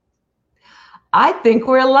I think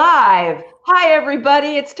we're live. Hi,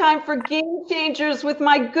 everybody. It's time for Game Changers with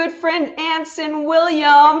my good friend Anson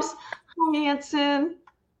Williams. Hi, Anson.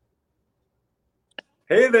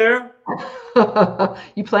 Hey there.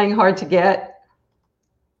 You playing hard to get?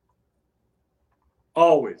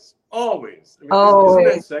 Always, always. I mean, Oh, isn't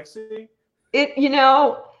that sexy?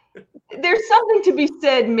 there's something to be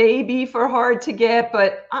said maybe for hard to get,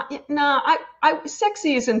 but no,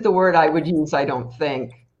 sexy isn't the word I would use, I don't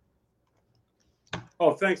think.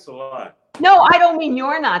 Oh, thanks a lot. No, I don't mean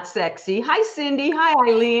you're not sexy. Hi, Cindy. Hi,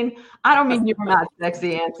 Eileen. I don't mean you're not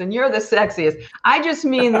sexy, Anson. You're the sexiest. I just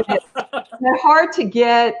mean that hard to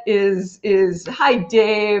get is hi,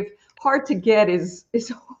 Dave. Hard to get is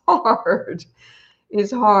hard. Is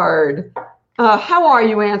hard. How are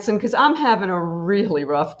you, Anson? Because I'm having a really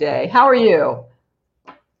rough day. How are you?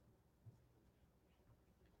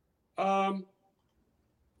 I'm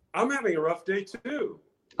having a rough day too.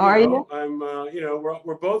 Are you?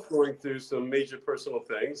 We're both going through some major personal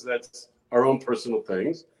things. That's our own personal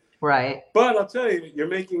things. Right. But I'll tell you, you're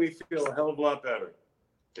making me feel a hell of a lot better.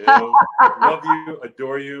 Love you,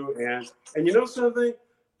 adore you, and you know something?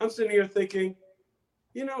 I'm sitting here thinking,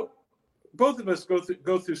 both of us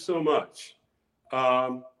go through so much,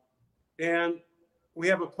 and we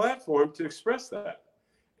have a platform to express that.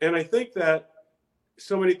 And I think that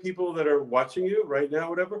so many people that are watching you right now,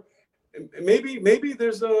 whatever, maybe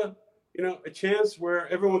there's a chance where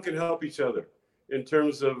everyone can help each other in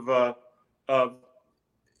terms of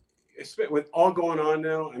with all going on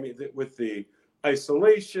now. I mean, with the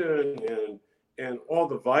isolation and all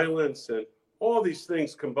the violence and all these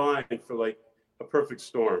things combined for like a perfect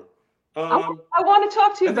storm. I want to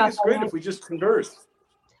talk to you I about think it's great if we just converse.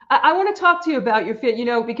 I want to talk to you about your fit,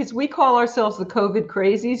 because we call ourselves the COVID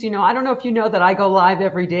crazies. I don't know if you know that I go live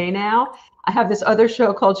every day now. I have this other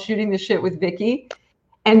show called Shooting the Shit with Vicky.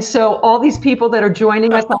 And so all these people that are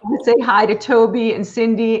joining us, I want to say hi to Toby and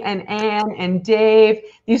Cindy and Ann and Dave.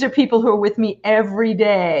 These are people who are with me every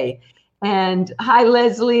day. And hi,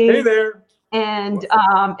 Leslie. Hey there. And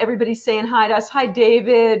everybody's saying hi to us. Hi,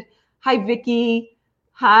 David. Hi, Vicky.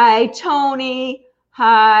 Hi, Tony.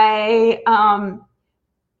 Hi.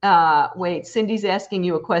 Wait, Cindy's asking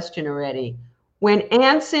you a question already. When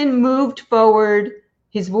Anson moved forward,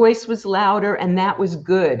 his voice was louder, and that was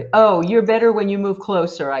good. Oh, you're better when you move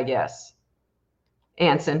closer, I guess.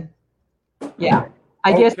 Anson. Yeah.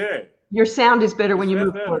 I guess your sound is better when you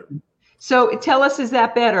move closer. So tell us, is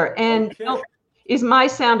that better? And is my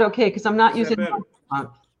sound okay? Because I'm not using my.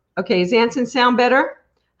 Okay, is Anson sound better?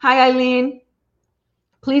 Hi, Eileen.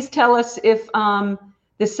 Please tell us if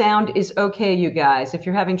the sound is okay, you guys, if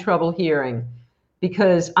you're having trouble hearing,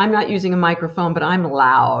 because I'm not using a microphone, but I'm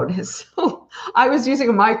loud. So I was using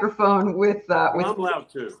a microphone with I'm loud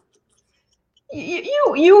too.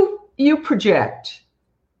 You project.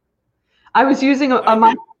 I was using a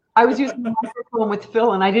microphone with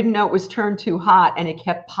Phil, and I didn't know it was turned too hot, and it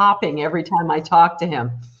kept popping every time I talked to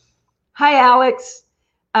him. Hi, Alex.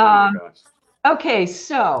 Oh my gosh. Okay,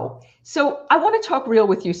 so I want to talk real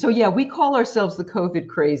with you. So yeah, we call ourselves the COVID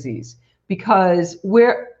crazies because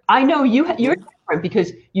I know you're different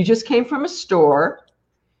because you just came from a store.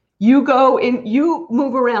 You go in, you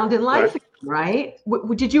move around in life, right?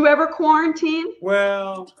 Did you ever quarantine?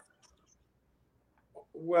 Well,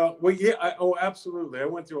 yeah. Absolutely. I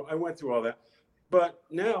went through all that, but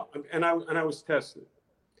now, and I was tested.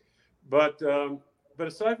 But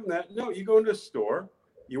aside from that, no. You go into a store,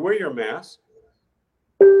 you wear your mask.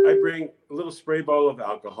 I bring a little spray bottle of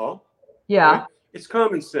alcohol. Yeah. Right? It's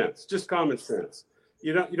common sense, just common sense.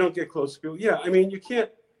 You don't get close to people. Yeah, I mean, you can't.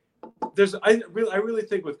 I really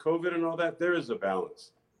think with COVID and all that, there is a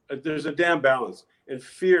balance. There's a damn balance, and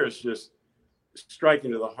fear is just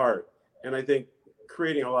striking to the heart, and I think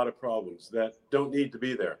creating a lot of problems that don't need to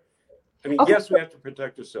be there. I mean, yes, we have to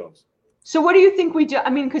protect ourselves. So what do you think we do? I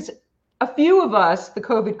mean, because a few of us, the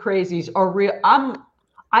COVID crazies, are real. I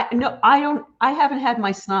haven't had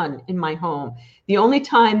my son in my home. The only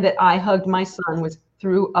time that I hugged my son was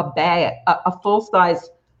through a bag, a full-size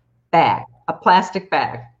bag, a plastic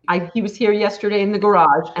bag. He was here yesterday in the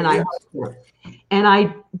garage, and I hugged him.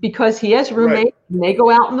 And because he has roommates, and they go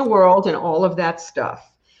out in the world and all of that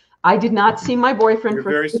stuff. I did not see my boyfriend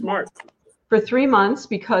for 3 months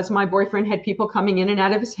because my boyfriend had people coming in and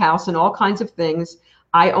out of his house and all kinds of things.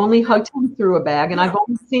 I only hugged him through a bag, and I've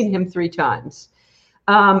only seen him 3 times.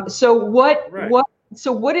 So what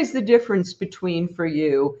is the difference between, for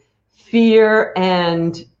you, fear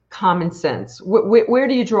and common sense? Where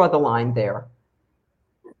do you draw the line there?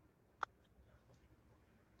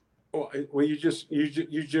 Well, you just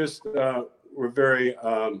were very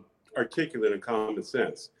articulate in common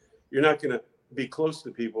sense. You're not going to be close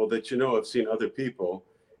to people that you know have seen other people,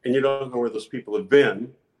 and you don't know where those people have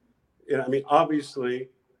been. I mean, obviously,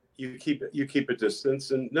 you keep a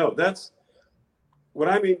distance, and no, that's what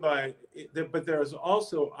I mean by. But there's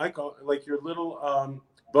also, I call it like your little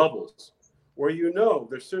bubbles, where you know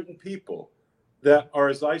there's certain people that are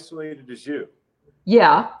as isolated as you.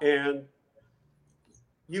 Yeah. And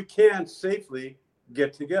you can safely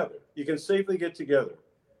get together. You can safely get together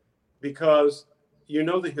because you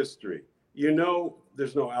know the history. You know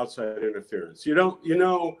there's no outside interference. You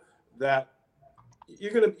know that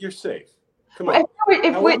you're safe. Come on.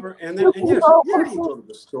 However, and yes, yeah, you go to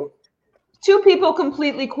the store. Two people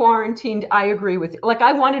completely quarantined. I agree with you. Like,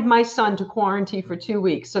 I wanted my son to quarantine for 2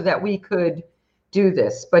 weeks so that we could do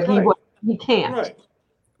this, but he can't.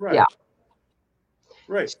 Right. Yeah.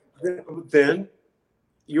 Right. Then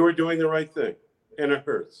you're doing the right thing, and it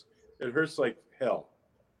hurts. It hurts like hell,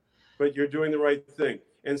 but you're doing the right thing.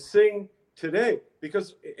 And sing today,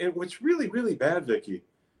 because and what's really, really bad, Vicki,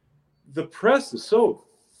 the press is so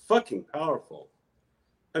fucking powerful.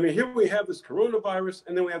 I mean, here we have this coronavirus,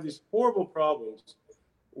 and then we have these horrible problems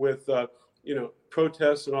with,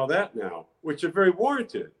 protests and all that now, which are very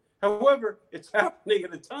warranted. However, it's happening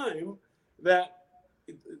at a time that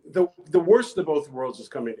the worst of both worlds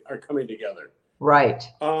are coming together. Right.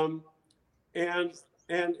 And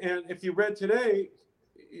if you read today,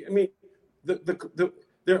 I mean,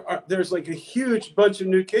 there's like a huge bunch of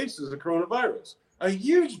new cases of coronavirus, a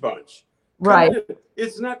huge bunch. Right.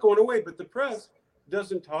 It's not going away, but the press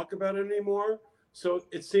doesn't talk about it anymore. So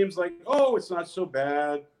it seems like, oh, it's not so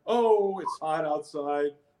bad. Oh, it's hot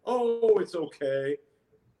outside. Oh, it's okay.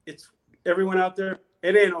 It's everyone out there.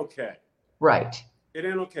 It ain't okay. Right. It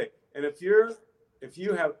ain't okay. And if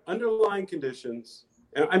you have underlying conditions,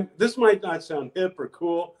 and this might not sound hip or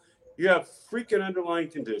cool, you have freaking underlying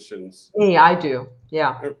conditions. Yeah, I do.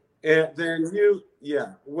 Yeah. And then you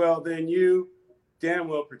damn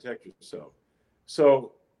well protect yourself.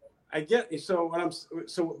 So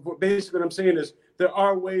basically what I'm saying is there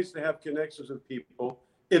are ways to have connections with people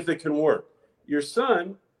if it can work. Your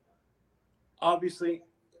son, obviously,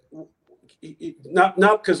 not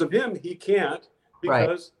because of him, he can't,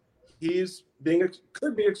 because he's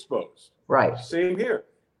could be exposed. Right. Same here.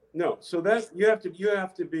 No, so that you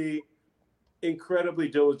have to be incredibly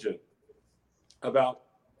diligent about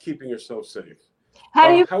keeping yourself safe.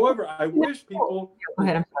 However, I wish people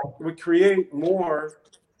would create more.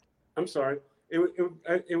 I'm sorry.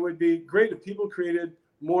 It would be great if people created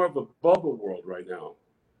more of a bubble world right now,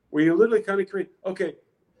 where you literally kind of create. Okay,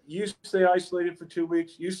 you stay isolated for 2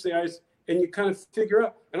 weeks. You stay isolated, and you kind of figure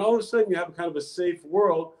out, and all of a sudden you have a kind of a safe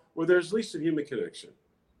world where there's at least a human connection.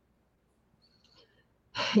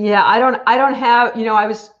 Yeah, I don't have,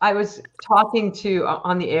 I was talking to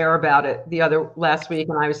on the air about it last week,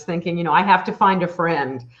 and I was thinking, I have to find a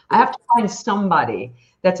friend. I have to find somebody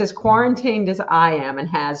that's as quarantined as I am and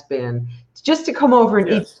has been, just to come over and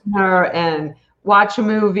eat dinner and watch a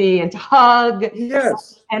movie and to hug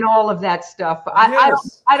and all of that stuff. I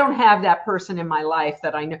don't have that person in my life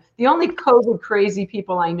that I know. The only COVID crazy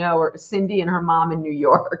people I know are Cindy and her mom in New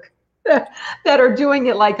York. That are doing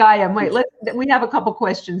it like I am. Wait, we have a couple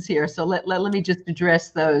questions here, so let me just address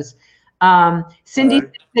those. Cindy,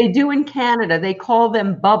 they do in Canada, they call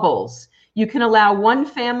them bubbles. You can allow one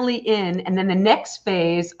family in, and then the next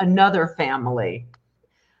phase, another family.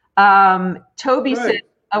 Toby said,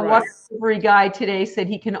 water delivery guy today said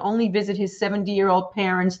he can only visit his 70-year-old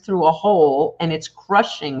parents through a hole, and it's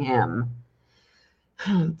crushing him.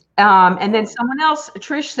 And then someone else,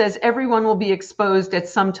 Trish says, everyone will be exposed at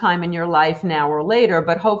some time in your life now or later,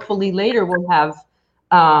 but hopefully later we'll have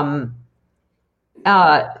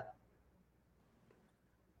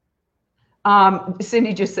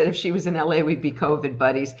Cindy just said if she was in LA, we'd be COVID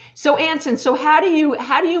buddies. So Anson, how do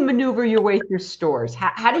you maneuver your way through stores?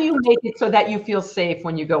 How do you make it so that you feel safe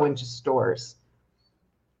when you go into stores?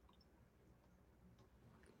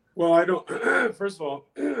 Well, I don't. First of all,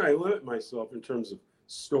 I limit myself in terms of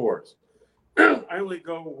stores. I only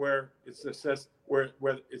go where it's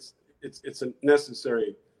it's a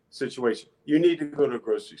necessary situation. You need to go to a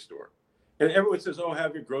grocery store, and everyone says, "Oh,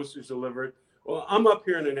 have your groceries delivered." Well, I'm up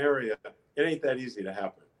here in an area; it ain't that easy to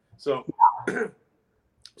happen. So,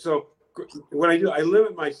 what I do, I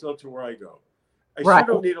limit myself to where I go. I sure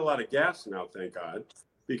don't need a lot of gas now, thank God,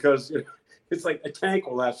 because it's like a tank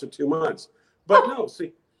will last for 2 months. But no,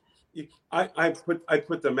 see. I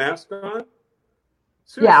put the mask on.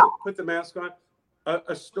 Seriously, put the mask on.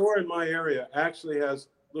 A store in my area actually has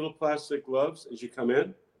little plastic gloves as you come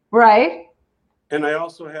in. Right. And I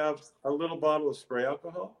also have a little bottle of spray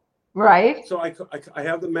alcohol. Right. So I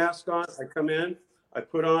have the mask on. I come in. I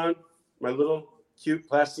put on my little cute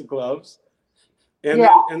plastic gloves. And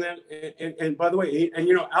Yeah. and by the way, and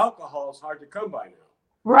you know, alcohol is hard to come by now.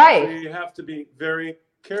 So Right. you have to be very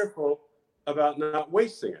careful about not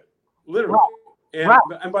wasting it, literally. Right. And, Right.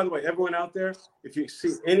 and by the way, everyone out there, if you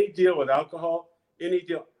see any deal with alcohol, any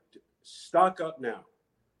deal, stock up now,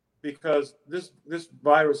 because this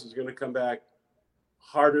virus is going to come back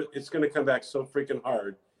harder. It's going to come back so freaking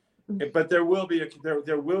hard. But there will be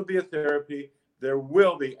there will be a therapy. There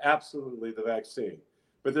will be absolutely the vaccine.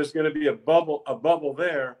 But there's going to be a bubble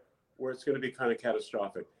there where it's going to be kind of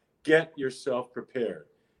catastrophic. Get yourself prepared.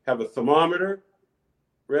 Have a thermometer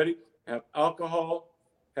ready. Have alcohol.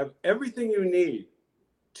 Have everything you need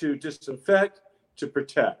to disinfect, to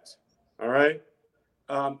protect. All right.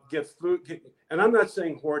 Get food. And I'm not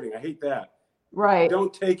saying hoarding. I hate that. Right.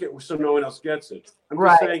 Don't take it so no one else gets it. I'm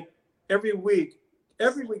Right. just saying every week,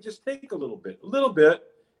 just take a little bit,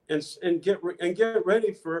 and get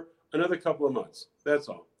ready for another couple of months. That's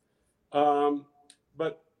all.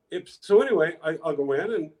 But anyway, I'll go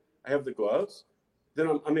in and I have the gloves.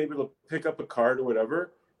 Then I'm able to pick up a card or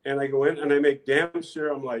whatever, and I go in and I make damn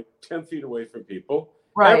sure I'm like 10 feet away from people.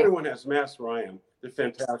 Right. Everyone has masks where I am. They're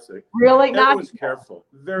fantastic. Really? Everyone's careful,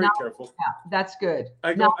 very careful. Yeah, that's good.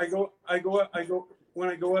 I go when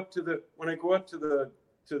I go up to the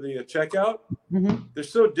checkout. Mm-hmm. They're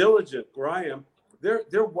so diligent where I am.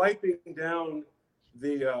 They're wiping down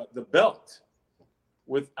the belt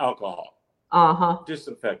with alcohol,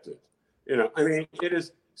 disinfectant. You know, I mean, it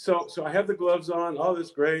is so. I have the gloves on. All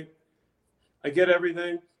this great. I get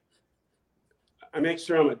everything. I make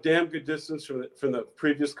sure I'm a damn good distance from the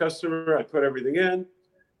previous customer. I put everything in.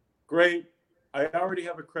 Great. I already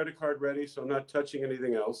have a credit card ready, so I'm not touching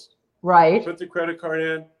anything else. Right. Put the credit card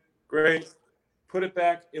in. Great. Put it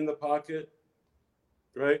back in the pocket,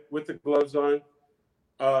 right, with the gloves on.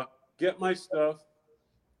 Get my stuff.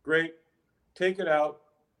 Great. Take it out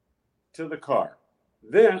to the car.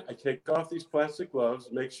 Then I take off these plastic gloves,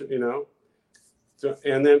 make sure, you know. So,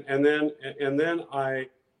 and then I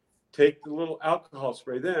take the little alcohol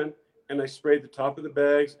spray then, and I spray the top of the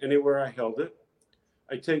bags anywhere I held it.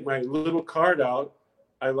 I take my little card out.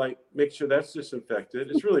 I make sure that's disinfected.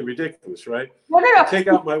 It's really ridiculous, right? No. I take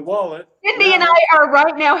out my wallet. Cindy and I are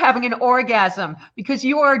right now having an orgasm because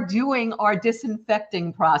you are doing our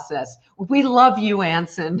disinfecting process. We love you,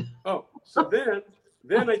 Anson. Oh, so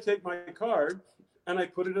then I take my card and I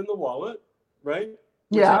put it in the wallet, right?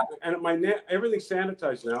 Yeah. And everything's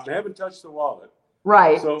sanitized now, and I haven't touched the wallet.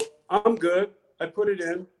 Right. So I'm good. I put it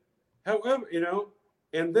in. However, you know,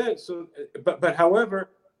 and then but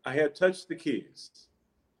however, I had touched the keys.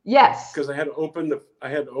 Yes. Because I had to open the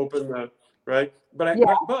right. But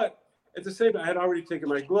but at the same time, I had already taken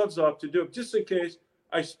my gloves off to do it just in case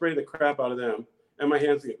I spray the crap out of them and my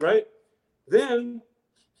hands get right. Then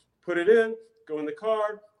put it in, go in the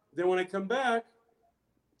car. Then when I come back,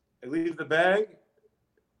 I leave the bag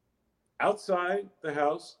outside the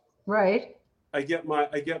house. Right. I get my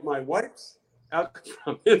wipes out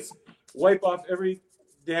from it, wipe off every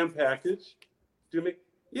damn package. Do me,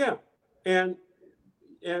 yeah, and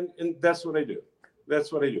that's what I do.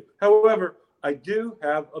 That's what I do. However, I do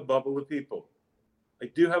have a bubble of people. I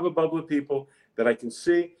do have a bubble of people that I can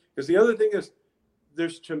see. Because the other thing is,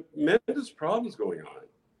 there's tremendous problems going on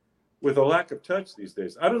with a lack of touch these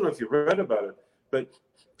days. I don't know if you've read about it, but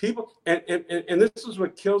people, and this is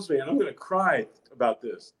what kills me, and I'm going to cry about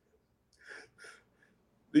this.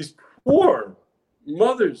 These poor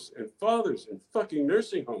mothers and fathers in fucking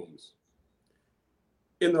nursing homes,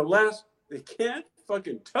 they can't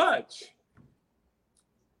fucking touch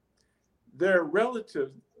their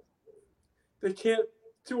relative. They can't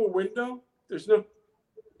to a window. There's no.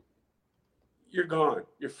 You're gone.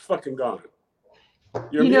 You're fucking gone.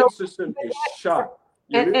 Your immune system is shot.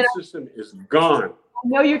 Your immune system is gone. I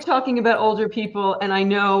know you're talking about older people, and I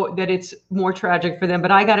know that it's more tragic for them, but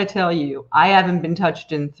I got to tell you, I haven't been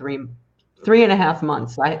touched in 3.5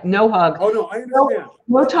 months. No hug. Oh no, I understand.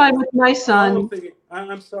 No time with my son.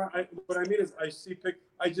 I'm sorry. What I mean is,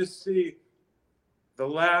 I just see the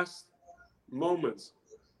last moments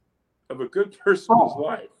of a good person's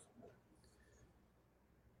life,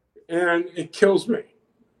 and it kills me.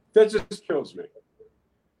 That just kills me.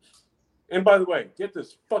 And by the way, get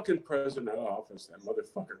this fucking president out of office, that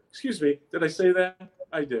motherfucker. Excuse me, did I say that?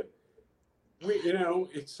 I did.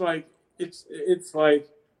 It's like,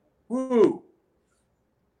 whoo.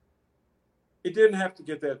 It didn't have to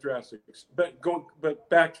get that drastic, but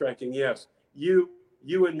backtracking, yes. You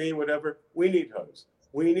and me, whatever. We need hugs.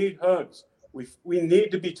 We need hugs. We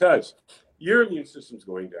need to be touched. Your immune system's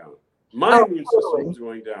going down. My immune system is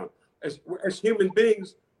going down. As human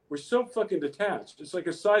beings, we're so fucking detached. It's like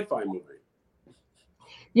a sci-fi movie.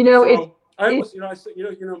 You know, So I was, I said,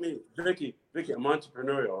 you know me, Vicky, I'm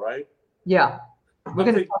entrepreneurial, right? Yeah.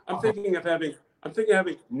 I'm thinking of having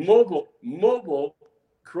mobile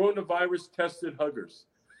coronavirus tested huggers.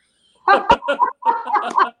 But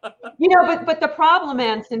the problem,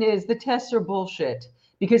 Anson, is the tests are bullshit,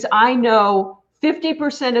 because I know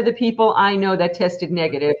 50% of the people I know that tested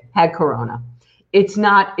negative had corona. It is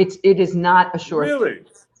not a sure thing. Really?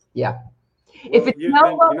 Yeah. Well, If it's you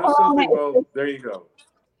know something? Well, there you go.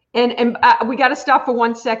 And we got to stop for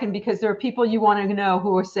 1 second, because there are people you want to know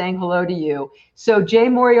who are saying hello to you. So Jay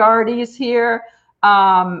Moriarty is here.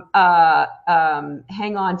 Hang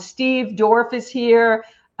on, Steve Dorff is here.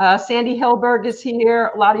 Sandy Hilberg is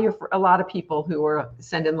here. A lot of people who are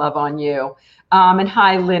sending love on you. And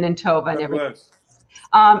hi, Lynn and Tova and everyone.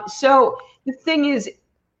 So the thing is,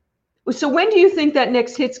 so when do you think that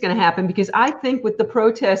next hit's going to happen? Because I think with the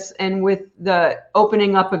protests and with the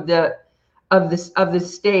opening up of the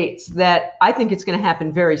states, that I think it's going to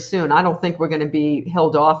happen very soon. I don't think we're going to be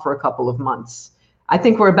held off for a couple of months. I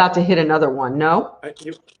think we're about to hit another one. No? I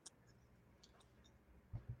think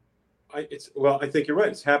you're right.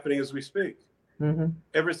 It's happening as we speak. Mm-hmm.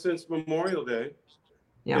 Ever since Memorial Day,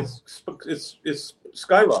 yeah, it's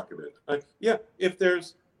skyrocketed.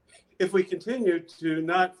 If we continue to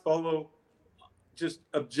not follow just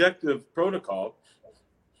objective protocol,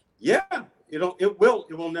 it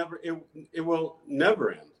will never end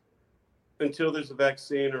until there's a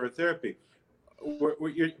vaccine or a therapy.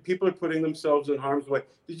 People are putting themselves in harm's way.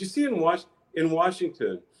 Did you see in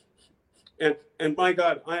Washington? And my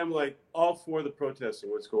God, I am like all for the protesting.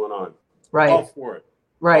 What's going on? Right. All for it.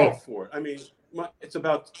 Right. All for it. I mean, it's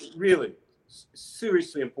about really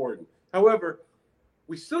seriously important. However,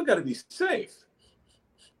 we still got to be safe.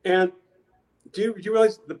 And do you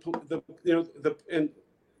realize the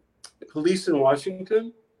police in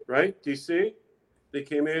Washington, right? DC, they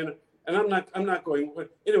came in, and I'm not going.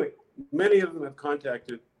 Anyway, many of them have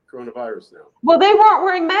contacted coronavirus now. Well, they weren't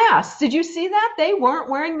wearing masks. Did you see that? They weren't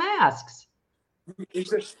wearing masks.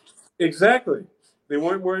 Exactly. They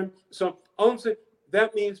weren't wearing. So all I'm saying,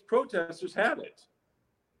 that means protesters had it.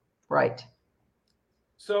 Right.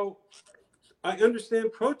 So I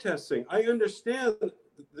understand protesting. I understand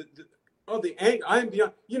the anger. I am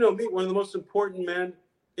beyond. You know me. One of the most important men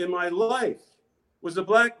in my life was a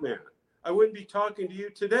black man. I wouldn't be talking to you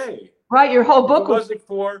today. Right. Your whole book. If it wasn't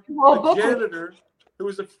for a janitor who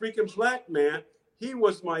was a freaking black man. He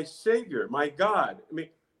was my savior, my God. I mean,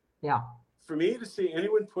 yeah. For me to see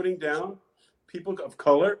anyone putting down people of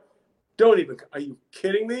color, are you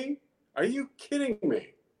kidding me? Are you kidding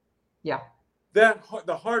me? Yeah. The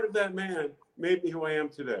heart of that man made me who I am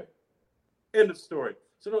today. End of story.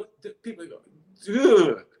 So people go,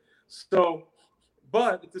 ugh. So,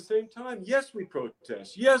 but at the same time, yes, we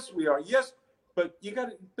protest. Yes, we are. Yes, but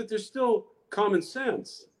but there's still common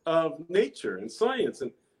sense of nature and science,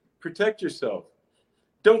 and protect yourself.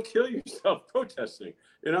 Don't kill yourself protesting.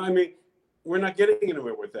 I mean, we're not getting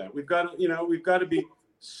anywhere with that. We've got to be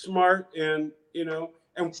smart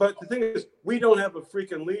but the thing is, we don't have a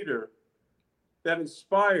freaking leader that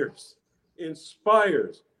inspires.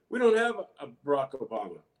 We don't have a Barack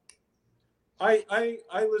Obama. I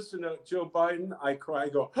listen to Joe Biden. I cry. I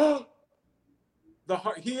go, oh,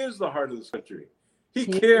 he is the heart of this country. He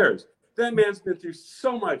cares. That man's been through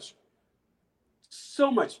so much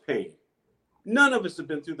pain. None of us have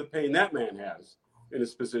been through the pain that man has in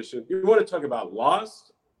his position. You want to talk about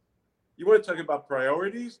loss? You want to talk about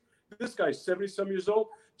priorities? This guy's 70-some years old.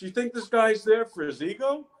 Do you think this guy's there for his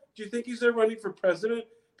ego? Do you think he's there running for president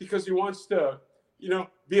because he wants to,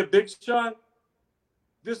 be a big shot?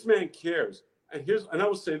 This man cares. And I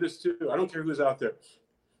will say this too. I don't care who's out there.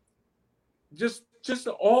 Just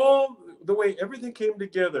all the way everything came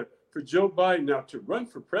together for Joe Biden now to run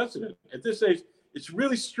for president at this age. It's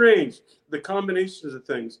really strange, the combinations of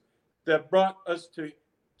things that brought us to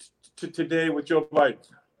today with Joe Biden.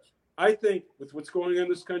 I think with what's going on in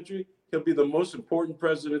this country, he'll be the most important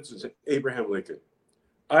president since Abraham Lincoln.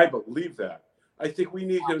 I believe that. I think we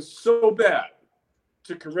need him so bad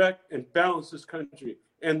to correct and balance this country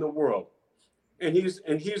and the world. And he's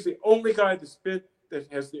the only guy that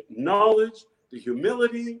has the knowledge, the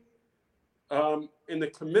humility, and the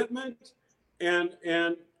commitment, and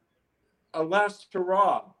a last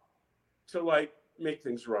hurrah to make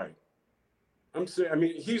things right. I'm saying, I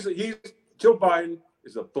mean, Joe Biden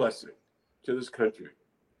is a blessing to this country.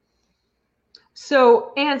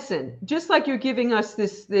 So, Anson, just like you're giving us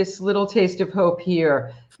this little taste of hope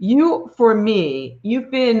here, for me, you've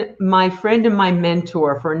been my friend and my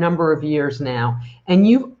mentor for a number of years now, and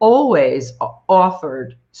you've always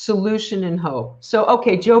offered solution and hope. So,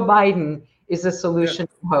 okay, Joe Biden is a solution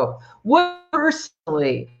and hope. What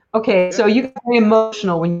personally? Okay, so you get very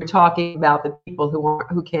emotional when you're talking about the people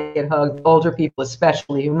who can't get hugged, older people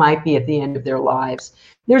especially, who might be at the end of their lives.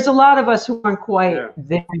 There's a lot of us who aren't quite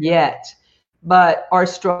there yet, but are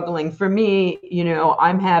struggling. For me,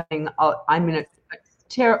 I'm in a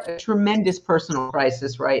tremendous personal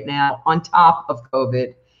crisis right now on top of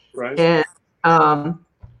COVID. Right. And I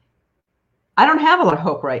don't have a lot of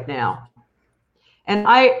hope right now. And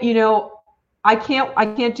I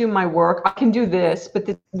can't do my work. I can do this, but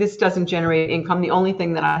this doesn't generate income. The only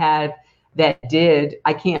thing that I had that did,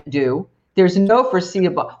 I can't do. There's no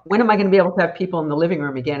foreseeable. When am I going to be able to have people in the living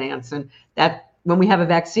room again, Anson? When we have a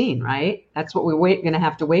vaccine, right? That's what we're going to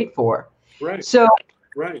have to wait for. Right. So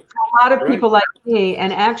right. a lot of people like me,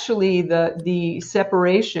 and actually the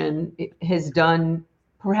separation has done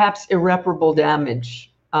perhaps irreparable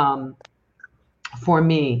damage for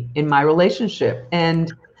me in my relationship.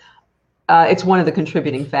 And it's one of the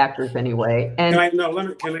contributing factors anyway. And can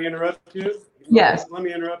I interrupt you? Yes. Let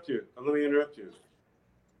me interrupt you.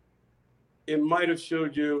 It might have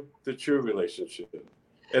showed you the true relationship,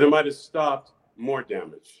 and it might have stopped more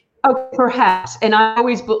damage. Oh, perhaps. And I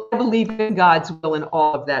believe in God's will and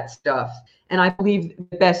all of that stuff. And I believe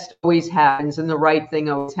the best always happens and the right thing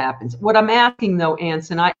always happens. What I'm asking though,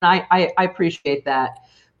 Anson, I appreciate that.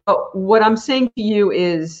 But what I'm saying to you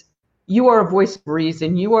is, you are a voice of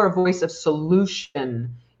reason. You are a voice of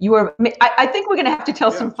solution. I think we're going to have to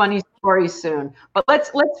tell some funny stories soon. But let's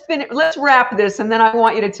finish. Let's wrap this, and then I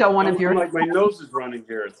want you to tell one of your. Like my nose is running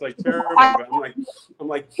here. It's like terrible. I'm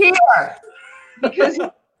like here because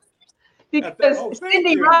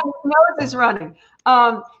Cindy, my nose is running.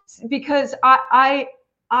 Because I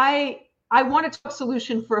want to talk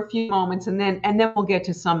solution for a few moments, and then we'll get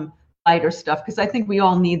to some lighter stuff, because I think we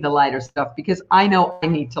all need the lighter stuff, because I know I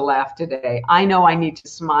need to laugh today. I know I need to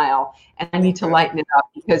smile, and I need to lighten it up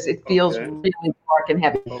because it feels really dark and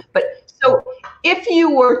heavy. But so if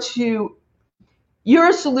you're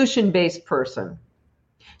a solution-based person.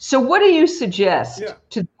 So what do you suggest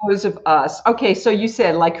to those of us? Okay, so you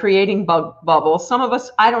said like creating bubbles. Some of us,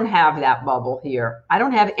 I don't have that bubble here. I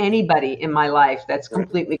don't have anybody in my life that's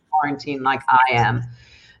completely quarantined like I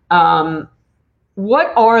am.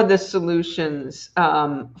 What are the solutions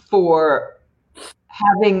for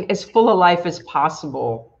having as full a life as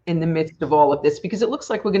possible in the midst of all of this? Because it looks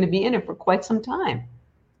like we're going to be in it for quite some time.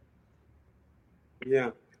 Yeah.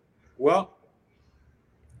 Well,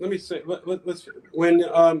 let me say, let me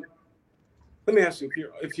ask you,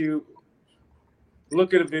 if you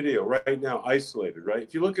look at a video right now, isolated, right?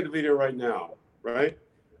 If you look at a video right now, right,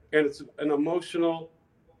 and it's an emotional,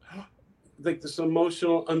 like this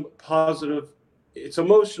emotional, positive. It's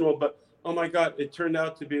emotional, but oh my God, it turned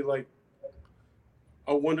out to be like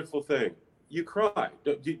a wonderful thing. You cry.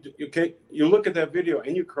 Okay, you look at that video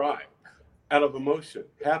and you cry out of emotion,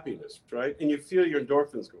 happiness, right? And you feel your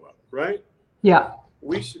endorphins go up, right? Yeah.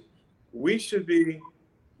 We should be,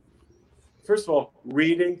 first of all,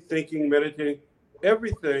 reading, thinking, meditating,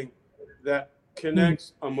 everything that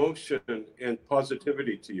connects emotion and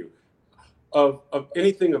positivity to you, of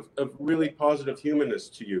anything of really positive humanness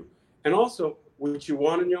to you. And also what you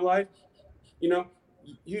want in your life.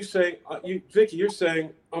 You say, Vicki, you're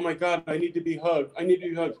saying, oh my God, I need to be hugged. I need to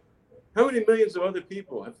be hugged. How many millions of other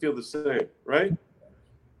people feel the same, right?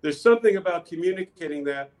 There's something about communicating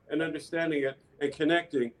that and understanding it and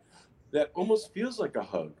connecting that almost feels like a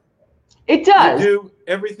hug. It does. You do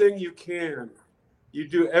everything you can. You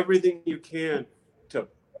do everything you can to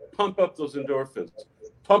pump up those endorphins,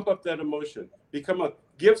 pump up that emotion,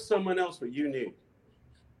 give someone else what you need.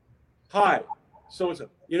 Hi, so-and-so,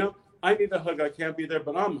 I need a hug. I can't be there,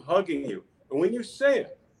 but I'm hugging you. And when you say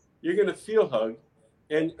it, you're going to feel hugged.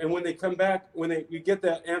 And when they come back, you get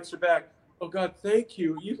that answer back, oh God, thank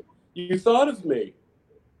you. You thought of me.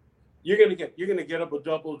 You're going to get up a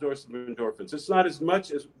double dose of endorphins. It's not as much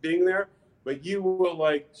as being there, but you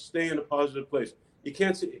will stay in a positive place. You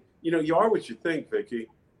can't see, you are what you think, Vicki.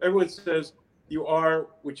 Everyone says you are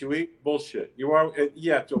what you eat. Bullshit. You are,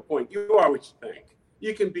 to a point. You are what you think.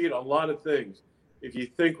 You can beat a lot of things if you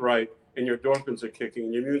think right and your endorphins are kicking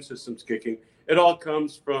and your immune system's kicking. It all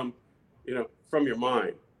comes from your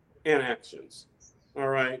mind and actions. All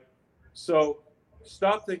right. So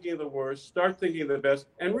stop thinking of the worst, start thinking of the best,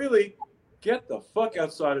 and really get the fuck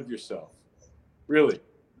outside of yourself. Really.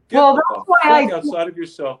 Get the fuck outside of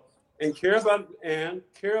yourself and care about and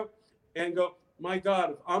go, my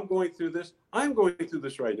God, if I'm going through this, I'm going through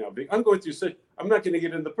this right now. I'm going through such, I'm not going to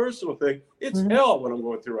get into the personal thing. It's hell what I'm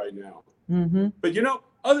going through right now. But you know,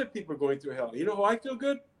 other people are going through hell. You know how I feel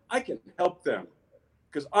good? I can help them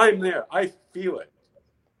because I'm there. I feel it.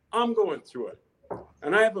 I'm going through it.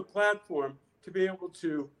 And I have a platform to be able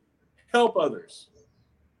to help others.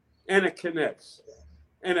 And it connects.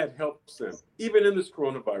 And it helps them, even in this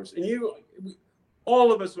coronavirus. And you,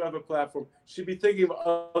 all of us who have a platform should be thinking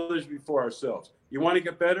of others before ourselves. You want to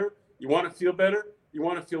get better? You want to feel better? You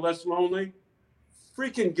want to feel less lonely?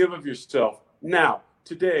 Freaking give of yourself now,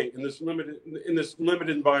 today, in this limited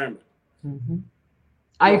environment.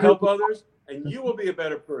 I agree. Help others, and you will be a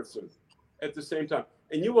better person at the same time.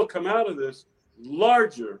 And you will come out of this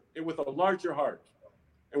larger and with a larger heart.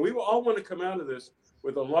 And we will all want to come out of this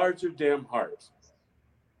with a larger damn heart.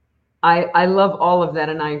 I love all of that,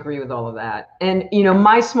 and I agree with all of that. And, you know,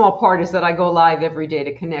 my small part is that I go live every day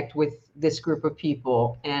to connect with this group of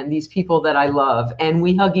people and these people that I love. And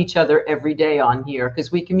we hug each other every day on here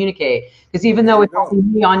because we communicate. Because even though it's only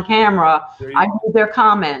me on camera, I read their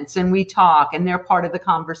comments and we talk, and they're part of the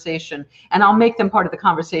conversation. And I'll make them part of the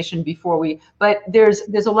conversation before we, but there's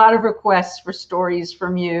a lot of requests for stories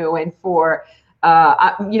from you and for,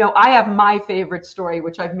 you know, I have my favorite story,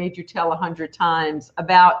 which I've made you tell 100 times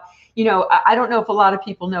about, you know, I don't know if a lot of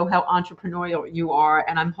people know how entrepreneurial you are,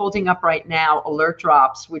 and I'm holding up right now Alert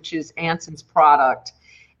Drops, which is Anson's product.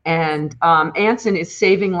 And Anson is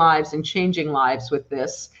saving lives and changing lives with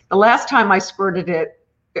this. The last time I squirted it,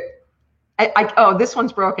 oh, this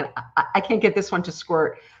one's broken. I can't get this one to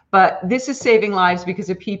squirt. But this is saving lives because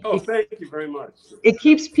it Oh, thank you very much. It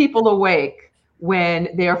keeps people awake when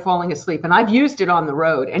they're falling asleep. And I've used it on the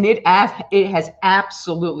road, and it has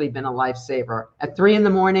absolutely been a lifesaver. At 3 in the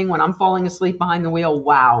morning when I'm falling asleep behind the wheel,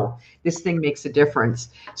 wow, this thing makes a difference.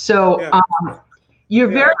 So you're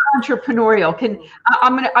very entrepreneurial.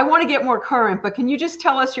 I want to get more current, but can you just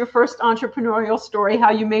tell us your first entrepreneurial story, how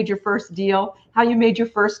you made your first deal, how you made your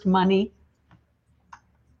first money?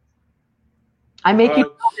 I make you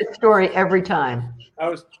tell this story every time. I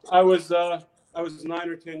was 9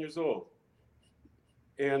 or 10 years old.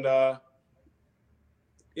 And,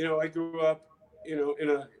 you know, I grew up, you know,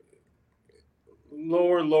 in a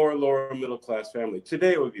lower middle class family.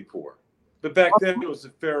 Today it would be poor. But back then it was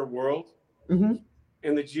a fair world. And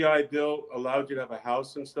the GI Bill allowed you to have a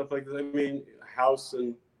house and stuff like that. I mean, a house,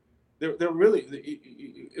 and they're really,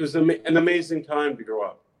 it was an amazing time to grow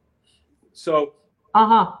up. So,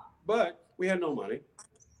 but we had no money.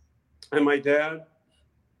 And my dad,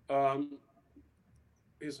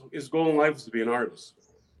 his goal in life was to be an artist.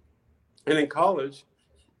 And in college,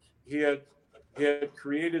 he had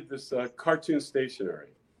created this cartoon stationery,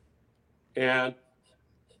 and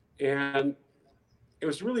it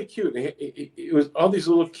was really cute. It was all these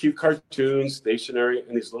little cute cartoons, stationery,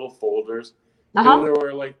 and these little folders, and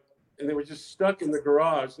they were just stuck in the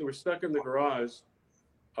garage. They were stuck in the garage,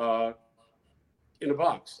 in a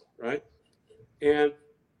box, right? And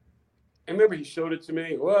I remember he showed it to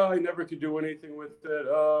me. Well, I never could do anything with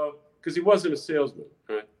it because he wasn't a salesman,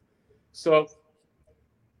 right? So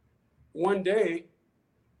one day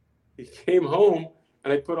he came home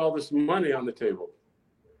and I put all this money on the table.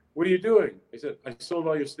 What are you doing? He said, I sold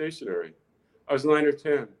all your stationery. I was 9 or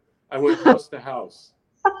 10. I went house to house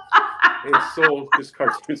and sold this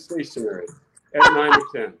cartoon stationery at 9 or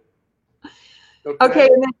 10. Okay,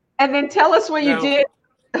 and then tell us what you did.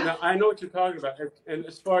 Now, I know what you're talking about. And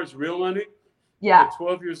as far as real money, at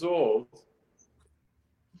 12 years old,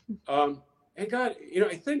 and God, you know,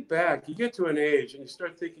 I think back, you get to an age and you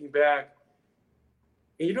start thinking back,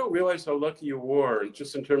 and you don't realize how lucky you were,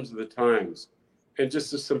 just in terms of the times, and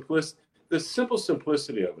just the simple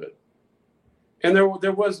simplicity of it. And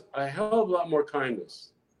there was a hell of a lot more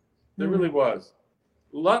kindness. There really was.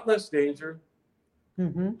 A lot less danger,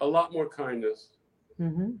 a lot more kindness.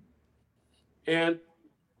 And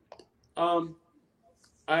Howie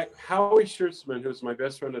Schertzman, who was my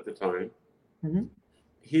best friend at the time,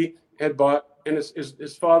 he had bought, and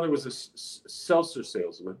his father was a seltzer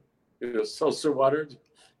salesman, you know, seltzer water.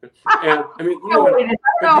 And I mean, I don't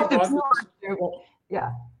know if the viewers do,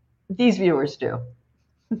 but these viewers do.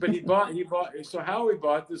 But he bought, so Howie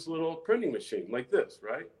bought this little printing machine like this,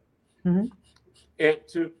 right? And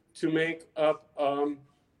to make up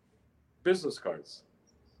business cards.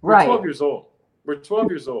 We're 12 years old. We're 12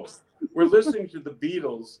 years old. We're listening to the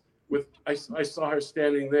Beatles I saw her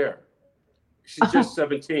standing there. She's just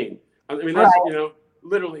 17. I mean, that's, you know,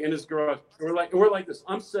 literally in his garage. We're like this.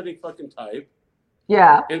 I'm setting fucking type.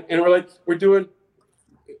 Yeah. And we're doing,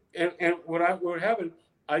 and what happened,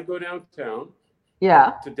 I go downtown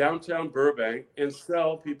Yeah. to downtown Burbank and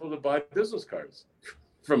sell people to buy business cards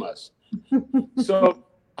from us. So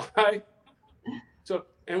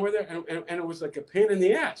and we're there, and it was like a pain in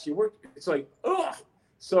the ass. It's like, ugh.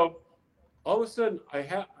 So all of a sudden,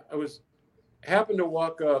 happened to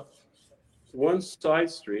walk up one side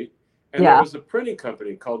street, and there was a printing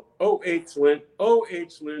company called O.H. Lynn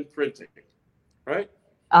Printing, right?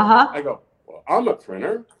 I go, well, I'm a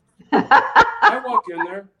printer. I walk in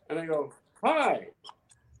there and I go, hi,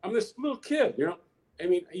 I'm this little kid, you know. I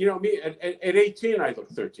mean, you know, me at 18, I look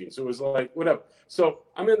 13, so it was like whatever. So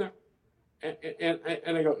I'm in there,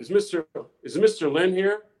 and I go, is Mr. Lynn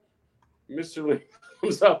here? Mr. Lynn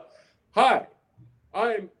comes up. Hi,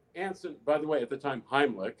 I'm Anson. By the way, at the time,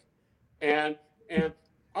 Heimlich, and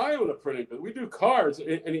I own a printing business. We do cards,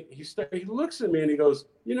 and he looks at me and he goes,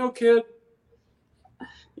 you know, kid,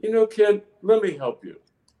 let me help you.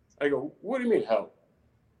 I go, what do you mean help?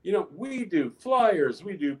 You know, we do flyers,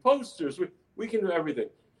 we do posters, we can do everything.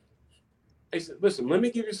 I said, listen, let me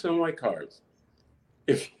give you some of my cards.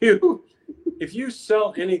 If you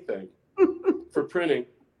sell anything for printing,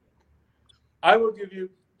 I will give you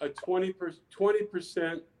a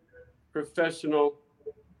 20% professional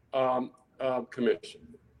commission.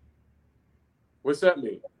 What's that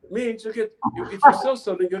mean? It means if you sell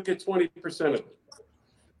something, you'll get 20% of it.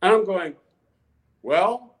 And I'm going,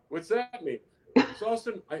 well, what's that mean? So all of a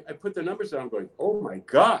sudden, I put the numbers down. I'm going, oh my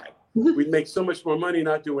God, we'd make so much more money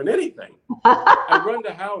not doing anything. I run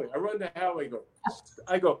to Howie.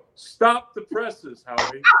 I go, stop the presses,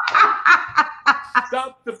 Howie.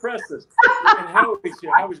 Stop the presses. And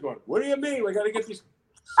Howie's going, what do you mean? We got to get these,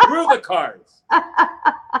 screw the cards.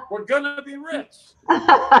 We're going to be rich. And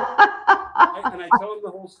I tell him the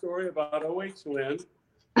whole story about O.H. Lynn.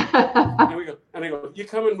 And I go, you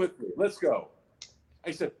coming with me? Let's go.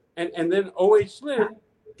 I said, and then O.H. Lynn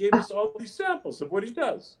gave us all these samples of what he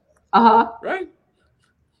does. Right?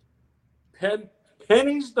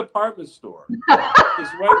 Penny's department store is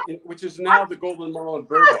right, which is now the Golden Mall in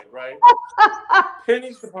Burbank, right?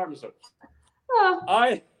 Penny's department store.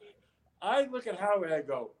 I look at Howie and I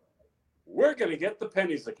go, we're going to get the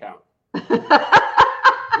Penny's account.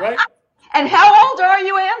 Right? And how old are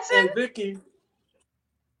you, Anson? And Vicky,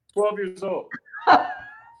 12 years old,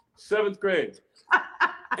 7th grade.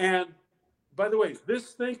 And by the way,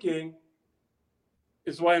 this thinking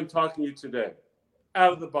is why I'm talking to you today,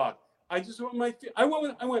 out of the box. I just want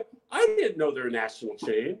I didn't know they're a national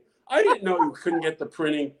chain. I didn't know you couldn't get the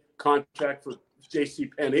printing contract for J.C.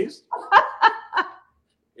 Penney's.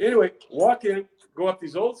 Anyway, walk in, go up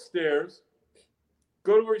these old stairs,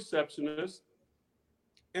 go to a receptionist,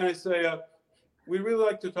 and I say, we'd really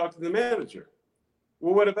like to talk to the manager.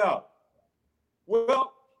 Well, what about?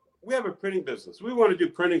 Well, we have a printing business. We want to do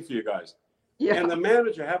printing for you guys. Yeah. And the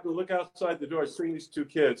manager happened to look outside the door, seeing these two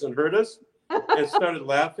kids, and heard us and started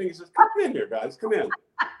laughing. He says, come in here, guys, come in.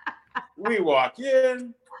 We walk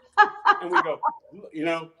in, and we go, you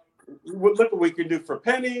know, look what we can do for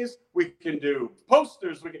pennies. We can do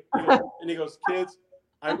posters. And he goes, kids,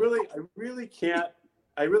 I really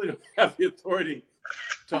don't have the authority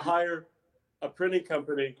to hire a printing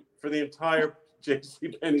company for the entire J.C.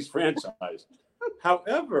 Penney's franchise.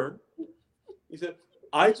 However, he said,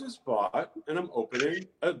 I just bought and I'm opening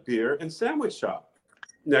a beer and sandwich shop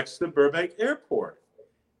next to Burbank Airport,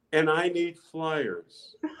 and I need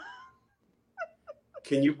flyers.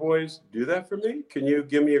 Can you boys do that for me? Can you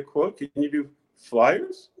give me a quote? Can you do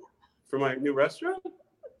flyers for my new restaurant?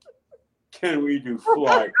 Can we do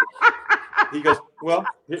flyers? He goes, well,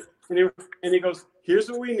 and he goes,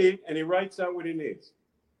 here's what we need, and he writes out what he needs.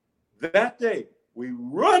 That day, we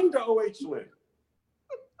run to O.H. Lynn.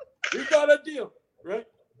 We got a deal, right?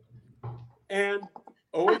 And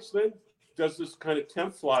O.H. Lynn does this kind of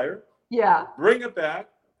temp flyer. Yeah. Bring it back.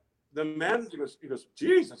 The manager goes,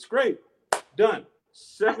 geez, that's great. Done.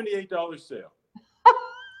 $78 sale.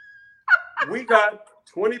 We got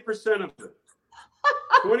 20% of it.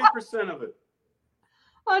 20% of it.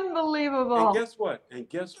 Unbelievable. And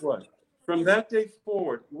guess what? From that day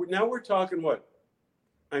forward, now we're talking what?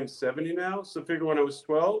 I'm 70 now, so figure when I was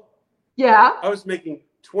 12. Yeah. I was making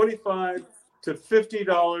 $25 to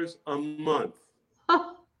 $50 a month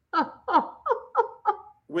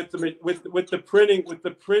with the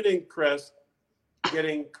printing press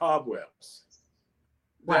getting cobwebs.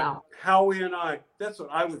 Wow. Howie and that's what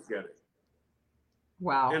I was getting.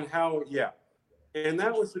 Wow. And and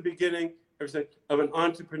that was the beginning of an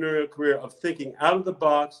entrepreneurial career, of thinking out of the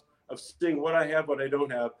box, of seeing what I have, what I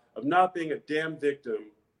don't have, of not being a damn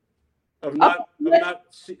victim, of not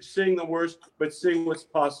seeing the worst, but seeing what's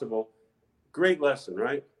possible. Great lesson,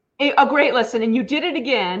 right? a great lesson, and you did it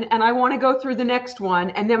again. And I want to go through the next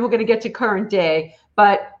one, and then we're going to get to current day.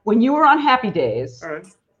 But when you were on Happy Days, All right.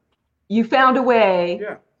 you found a way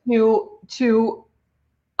Yeah. to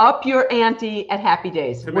up your ante at Happy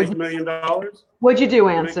Days. To make $1 million? What'd you do, To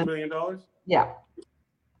make Anson? $1 million? Yeah.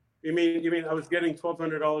 You mean I was getting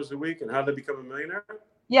 $1,200 a week, and how did I become a millionaire?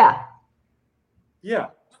 Yeah. Yeah.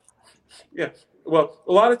 Yeah. Well,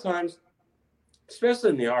 a lot of times,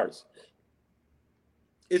 especially in the arts,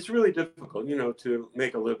 it's really difficult, to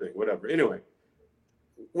make a living, whatever. Anyway,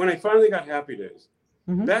 when I finally got Happy Days,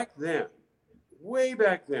 back then, way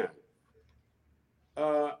back then,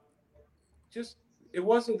 it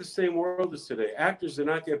wasn't the same world as today. Actors did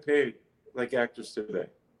not get paid like actors today.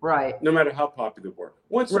 Right. No matter how popular they were.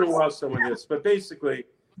 Once in a while, someone is, but basically,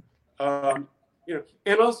 and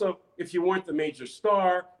also, if you weren't the major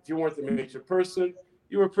star, if you weren't the major person,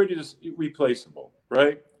 you were pretty replaceable,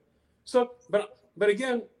 right? So, but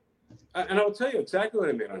again, and I will tell you exactly what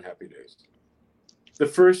I made on Happy Days. The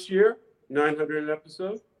first year, $900 an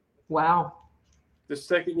episode. Wow. The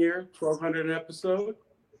second year, $1,200 an episode.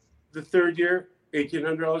 The third year,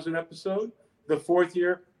 $1,800 an episode. The fourth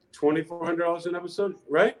year, $2,400 an episode,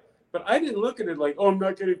 right? But I didn't look at it like, oh, I'm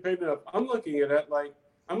not getting paid enough. I'm looking at it like,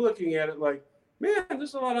 man,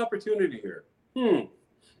 there's a lot of opportunity here.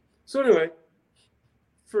 So anyway,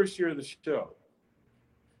 first year of the show,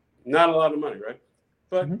 not a lot of money, right?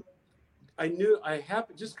 But I knew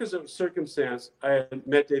just because of circumstance, I had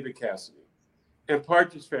met David Cassidy, and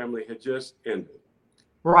Partridge Family had just ended.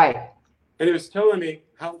 Right. And he was telling me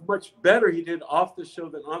how much better he did off the show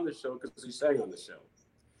than on the show because he sang on the show.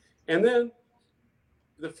 And then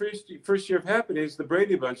the first year of Happy Days, the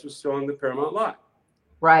Brady Bunch was still on the Paramount lot.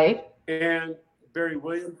 Right. And Barry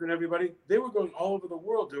Williams and everybody, they were going all over the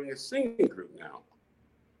world doing a singing group now.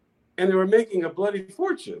 And they were making a bloody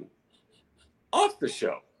fortune off the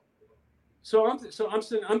show. So I'm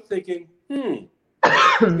thinking, I'm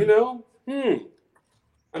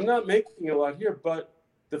not making a lot here, but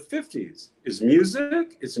the 50s is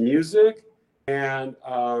music, it's music. And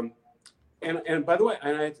by the way,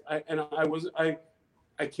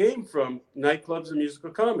 I came from nightclubs and musical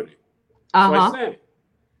comedy. So I sang.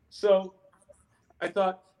 So I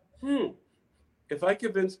thought, if I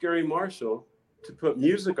convince Gary Marshall to put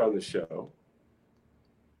music on the show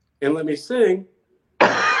and let me sing,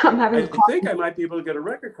 I think I might be able to get a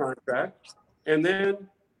record contract and then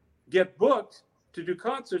get booked to do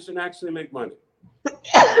concerts and actually make money.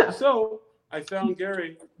 So I found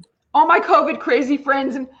Gary. All my COVID crazy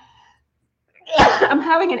friends, and I'm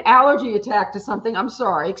having an allergy attack to something. I'm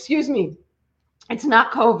sorry. Excuse me. It's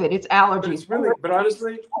not COVID. It's allergies. But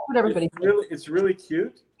honestly, that's what everybody it's really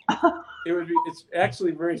cute. It's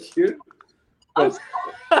actually very cute. But,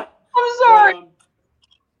 I'm sorry.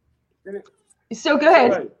 So go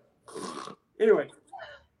ahead. Right. Anyway,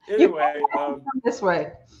 this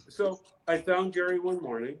way. So I found Gary one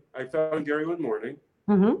morning.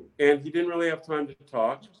 Mm-hmm. And he didn't really have time to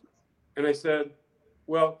talk. And I said,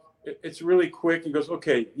 well, it's really quick. He goes,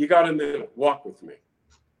 okay, you got a minute. Walk with me.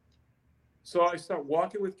 So I start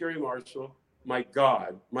walking with Gary Marshall. My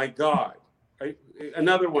God.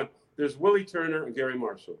 Another one. There's Willie Turner and Gary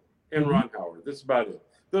Marshall and Ron Howard. That's about it.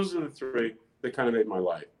 Those are the three that kind of made my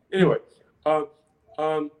life. Anyway, so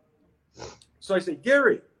I said,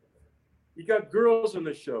 Gary, you got girls on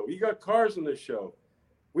the show. You got cars on the show.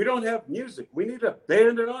 We don't have music. We need a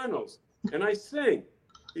band at Arnold's. And I sing.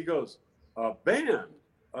 He goes, a band.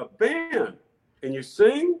 And you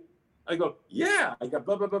sing? I go, yeah. I got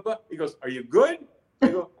blah, blah, blah, blah. He goes, are you good? I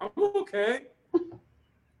go, I'm okay.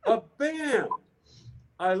 A band.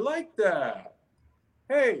 I like that.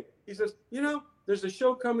 Hey, he says, there's a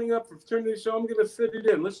show coming up for fraternity show. I'm going to fit it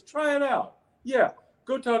in. Let's try it out. Yeah.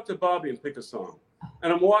 Go talk to Bobby and pick a song.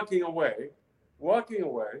 And I'm walking away.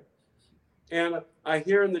 And I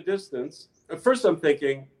hear in the distance, at first I'm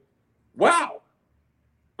thinking, wow,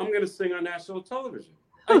 I'm going to sing on national television.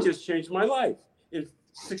 I just changed my life in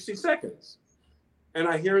 60 seconds. And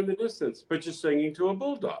I hear in the distance, but you're singing to a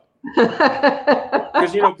bulldog.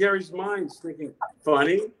 Because, Gary's mind's thinking,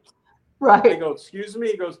 funny. Right. I go, excuse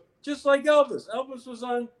me. He goes, just like Elvis. Elvis was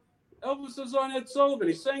on Ed Sullivan.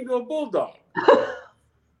 He sang to a bulldog.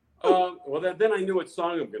 Well, then I knew what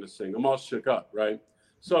song I'm going to sing. I'm all shook up, right?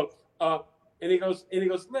 So, and he goes,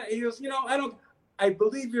 I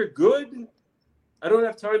believe you're good. I don't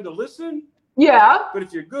have time to listen. Yeah. But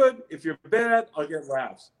if you're good, if you're bad, I'll get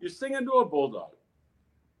laughs. You're singing to a bulldog.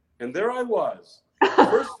 And there I was,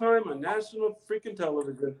 first time on national freaking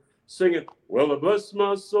television, singing, well, bless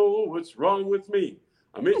my soul, what's wrong with me?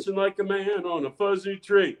 I'm itching like a man on a fuzzy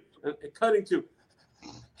tree. And cutting to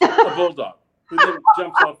a bulldog. who then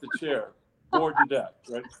jumps off the chair, bored to death,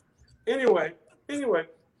 right? Anyway,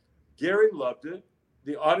 Gary loved it.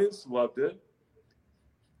 The audience loved it.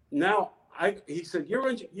 Now, he said,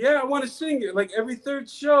 yeah, I want to sing it. Like every third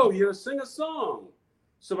show, sing a song.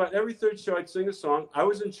 So about every third show, I'd sing a song. I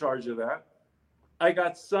was in charge of that. I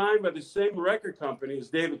got signed by the same record company as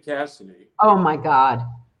David Cassidy. Oh my God.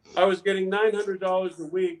 I was getting $900 a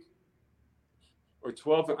week, or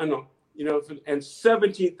 12, I don't know, and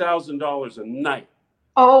 $17,000 a night.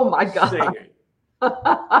 Oh my God. Singing.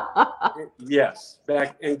 Yes,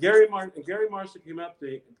 and Gary Marshall came up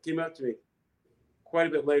to me quite a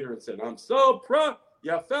bit later and said, "I'm so proud.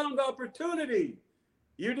 You found opportunity.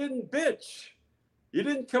 You didn't bitch. You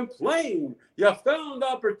didn't complain. You found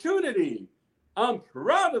opportunity. I'm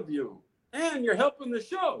proud of you, and you're helping the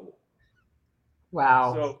show."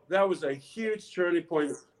 Wow. So that was a huge turning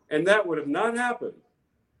point, and that would have not happened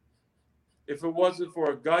if it wasn't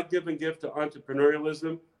for a God-given gift to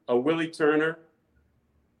entrepreneurialism, a Willie Turner,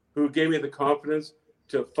 who gave me the confidence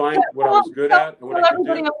to find what I was good at and what I could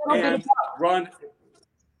do, and run.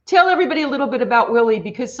 Tell everybody a little bit about Willie,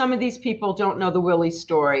 because some of these people don't know the Willie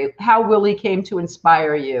story, how Willie came to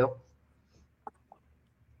inspire you.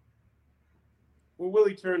 Well,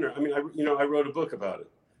 Willie Turner, I mean, I wrote a book about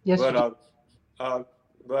it. Yes. Well,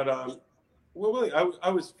 Willie, I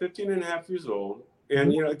was 15 and a half years old.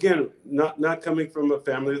 And, again, not coming from a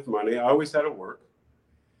family with money, I always had to work.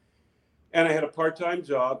 And I had a part-time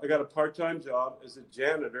job. I got a part-time job as a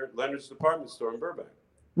janitor at Leonard's department store in Burbank.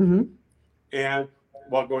 Mm-hmm. And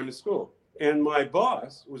while going to school. And my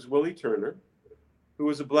boss was Willie Turner, who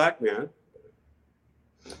was a black man,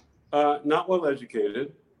 not well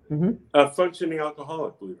educated, mm-hmm. a functioning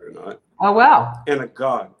alcoholic, believe it or not. Oh, wow. And a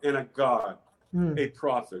God, a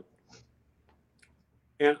prophet.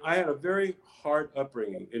 And I had a very hard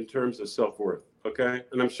upbringing in terms of self-worth, okay?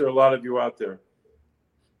 And I'm sure a lot of you out there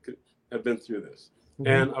have been through this. Mm-hmm.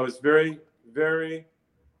 And I was very, very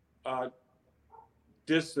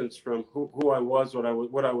distanced from who I was,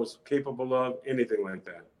 what I was capable of, anything like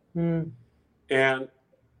that. Mm. And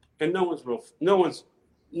no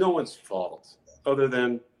one's fault, other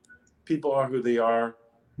than people are who they are,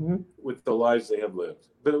 mm-hmm. with the lives they have lived.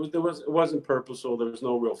 But it wasn't purposeful. There was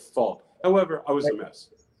no real fault. However, I was a mess.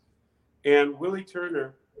 And Willie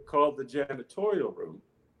Turner called the janitorial room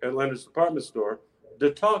at Leonard's department store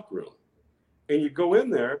the talk room. And you go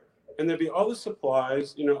in there, and there'd be all the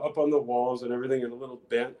supplies, up on the walls and everything, and a little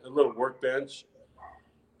workbench,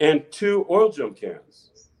 and 2 oil drum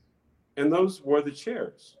cans. And those were the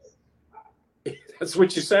chairs. That's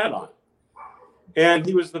what you sat on. And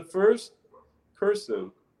he was the first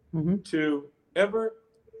person, mm-hmm.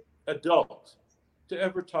 adult to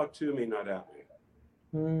ever talk to me, not at me.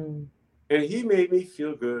 Mm. And he made me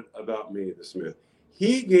feel good about me, the Smith.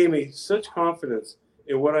 He gave me such confidence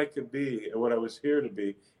in what I could be and what I was here to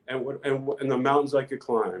be, and the mountains I could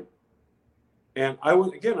climb. And I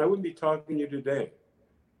wouldn't be talking to you today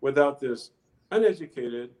without this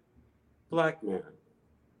uneducated black man,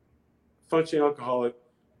 functioning alcoholic,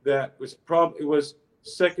 that was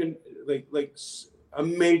second, like a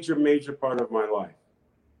major part of my life.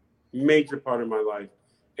 Major part of my life.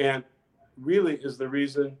 And really is the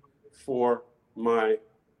reason for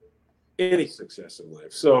any success in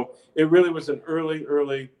life. So it really was an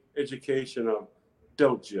early education of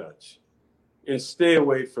don't judge and stay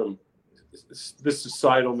away from this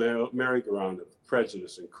societal merry-go-round of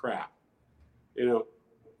prejudice and crap.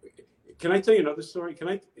 Can I tell you another story?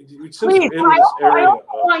 Please, I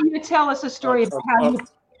want you to tell us a story about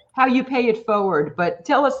how you pay it forward, but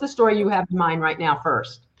tell us the story you have in mind right now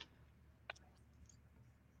first.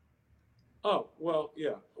 Oh, well,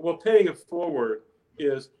 yeah. Well, paying it forward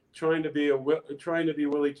is trying to be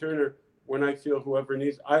Willie Turner when I feel whoever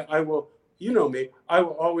needs. I will, me, I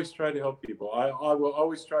will always try to help people. I will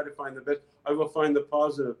always try to find the best. I will find the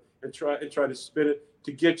positive and try to spin it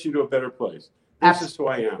to get you to a better place. That's just who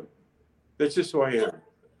I am. That's just who I am.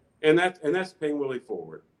 And that's paying Willie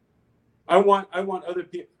forward. I want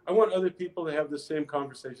other people to have the same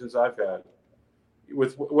conversations I've had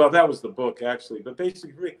with, well, that was the book actually, but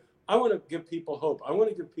basically for me, I want to give people hope. I want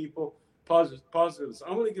to give people positives.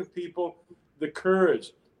 I want to give people the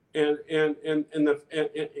courage and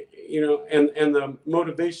the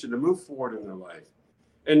motivation to move forward in their life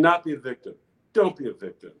and not be a victim. Don't be a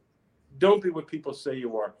victim. Don't be what people say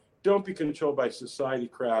you are. Don't be controlled by society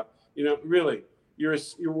crap. Really,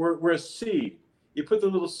 we're a seed. You put the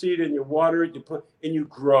little seed in, you water it, you plant, and you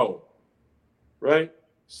grow, right?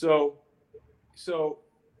 So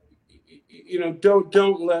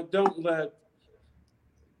don't let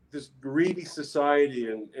this greedy society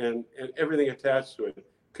and everything attached to it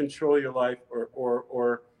control your life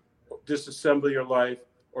or disassemble your life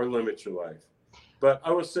or limit your life. But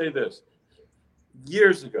I will say this,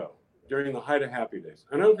 years ago, during the height of Happy Days,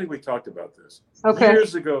 and I don't think we talked about this,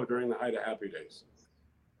 years ago during the height of Happy Days,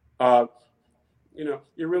 you know,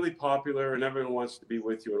 you're really popular and everyone wants to be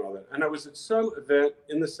with you and all that. And I was at some event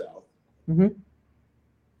in the South, and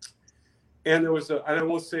there was I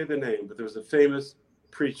won't say the name, but there was a famous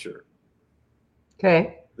preacher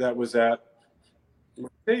that was at my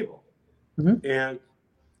table. And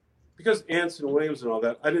because Anson Williams and all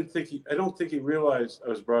that, I don't think he realized I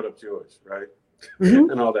was brought up Jewish, right?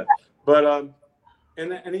 And all that. But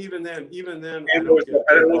and even then, I don't get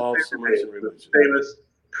involved so much in religion. Famous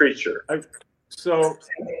preacher.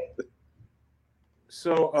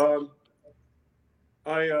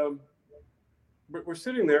 We're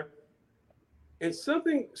sitting there, and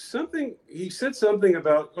he said something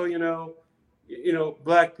about, oh, you know,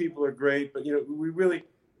 black people are great, but you know, we really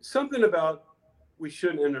something about we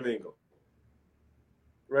shouldn't intermingle,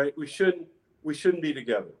 right? We shouldn't be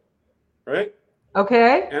together, right?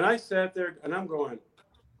 Okay. And I sat there, and I'm going,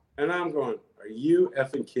 are you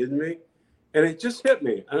effing kidding me? And it just hit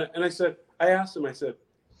me, and I asked him, I said,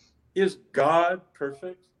 is God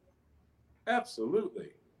perfect? Absolutely.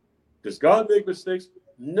 Does God make mistakes?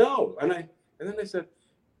 No. And then I said,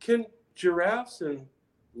 can giraffes and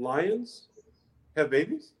lions have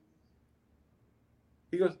babies?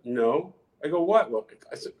 He goes, no. I go, what? Well,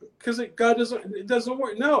 I said, because it doesn't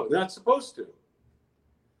work. No, they're not supposed to.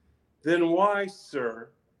 Then why, sir,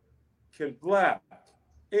 can black,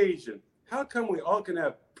 Asian, how come we all can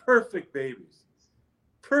have perfect babies,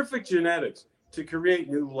 perfect genetics to create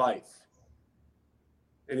new life?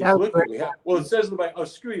 And he's looking at me. Well, it says in the Bible, oh,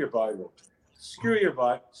 screw your Bible. Screw your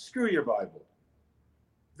Bible.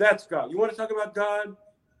 That's God. You want to talk about God?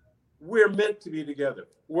 We're meant to be together.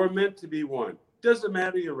 We're meant to be one. Doesn't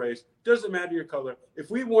matter your race. Doesn't matter your color. If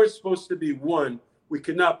we weren't supposed to be one, we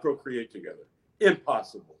could not procreate together.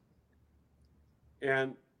 Impossible.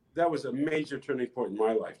 And that was a major turning point in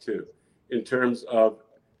my life, too, in terms of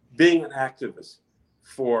being an activist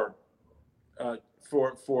for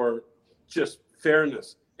just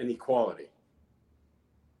fairness and equality.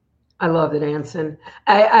 I love it, Anson.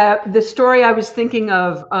 The story I was thinking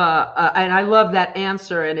of, and I love that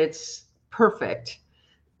answer, and it's perfect.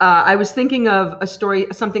 I was thinking of a story,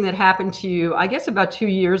 something that happened to you, I guess about 2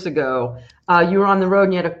 years ago. You were on the road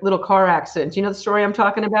and you had a little car accident. Do you know the story I'm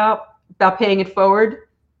talking about paying it forward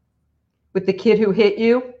with the kid who hit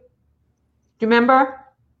you? Do you remember?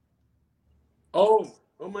 Oh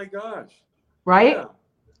my gosh. Right? Yeah.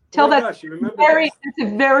 Tell that. Gosh, you remember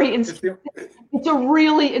it's a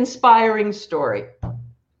really inspiring story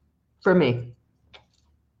for me.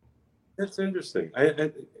 That's interesting.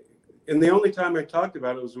 And the only time I talked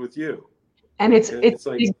about it was with you. And it's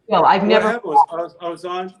like, big deal. I've never. What happened was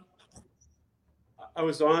I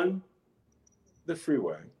was on the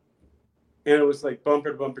freeway, and it was like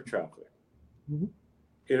bumper to bumper traffic.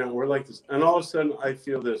 You know, we're like this, and all of a sudden I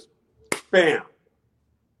feel this, bam,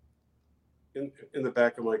 in the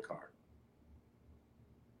back of my car.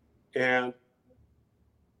 And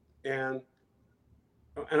I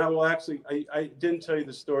will actually, I didn't tell you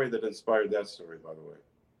the story that inspired that story, by the way.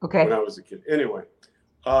 Okay. When I was a kid. Anyway,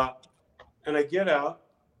 and I get out,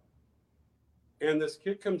 and this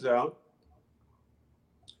kid comes out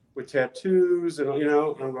with tattoos, and you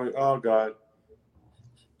know, and I'm going, oh God.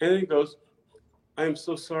 And then he goes, I am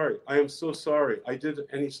so sorry. I am so sorry. I did,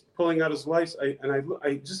 and he's pulling out his lights.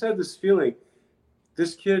 I just had this feeling,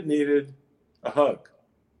 this kid needed a hug.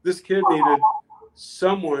 This kid needed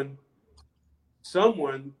someone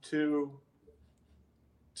to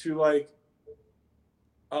like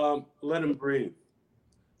let him breathe,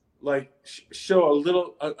 like show a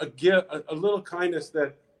little kindness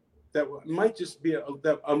that might just be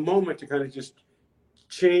a moment to kind of just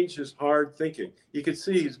change his hard thinking. You could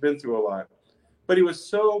see he's been through a lot, but he was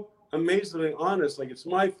so amazingly honest. Like, it's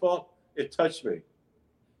my fault. It touched me,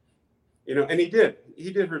 you know. And he did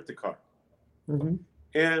hurt the car.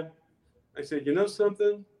 And I said, you know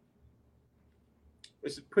something? I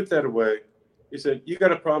said, put that away. He said, you got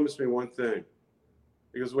to promise me one thing.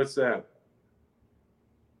 He goes, what's that?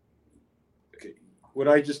 Okay, what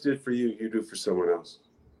I just did for you, you do for someone else.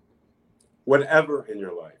 Whatever in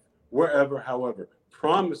your life, wherever, however,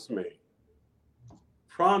 promise me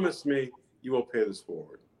you will pay this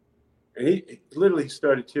forward. And he literally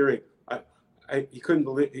started tearing. He couldn't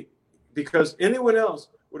believe it, because anyone else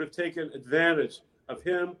would have taken advantage of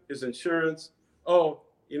him, his insurance. Oh,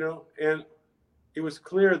 you know, and it was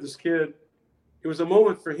clear this kid, it was a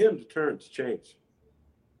moment for him to turn, to change.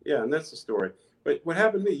 Yeah, and that's the story. But what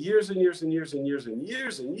happened to me years and years and years and years and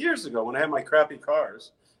years and years ago when I had my crappy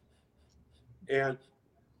cars, and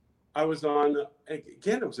I was on,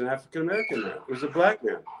 again, it was an African-American man. It was a black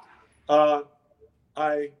man. I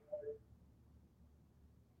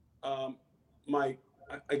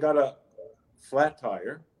got a flat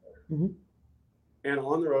tire, and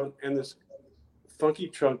on the road, and this funky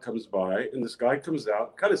truck comes by, and this guy comes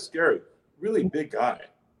out, kind of scary, really big guy.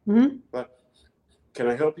 But, can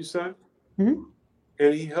I help you, son?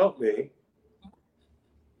 And he helped me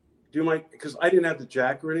do because I didn't have the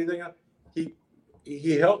jack or anything.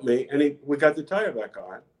 He helped me, and we got the tire back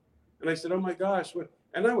on. And I said, "Oh my gosh!"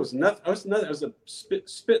 And I was nothing. I was a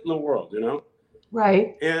spit in the world, you know.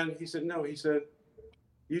 Right. And he said, "No." He said,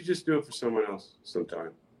 "You just do it for someone else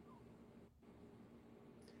sometime."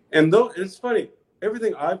 And though it's funny,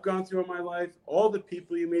 everything I've gone through in my life, all the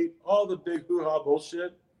people you meet, all the big hoo-ha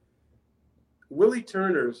bullshit, Willie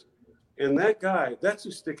Turner's and that guy, that's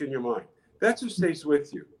who stick in your mind. That's who stays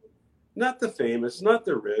with you. Not the famous, not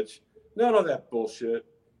the rich, not all that bullshit.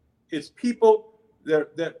 It's people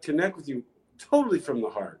that connect with you totally from the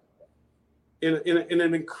heart in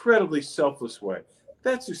an incredibly selfless way.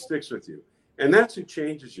 That's who sticks with you. And that's who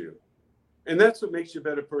changes you. And that's what makes you a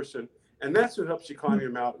better person. And that's what helps you climb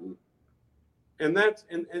your mountain. And that's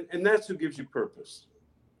who gives you purpose.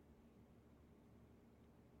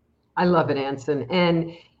 I love it, Anson.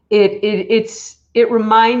 And it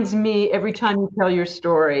reminds me every time you tell your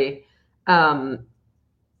story.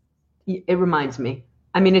 It reminds me.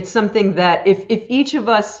 I mean, it's something that if each of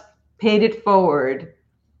us paid it forward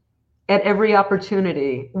at every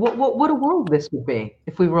opportunity, what a world this would be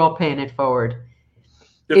if we were all paying it forward.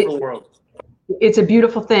 Different world. It's a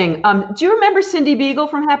beautiful thing. Do you remember Cindy Beagle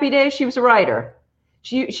from Happy Days? She was a writer.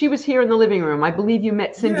 She was here in the living room. I believe you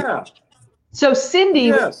met Cindy. Yeah. So Cindy,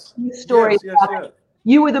 yes. Story. Yes.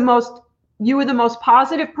 You were the most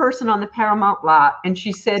positive person on the Paramount lot, and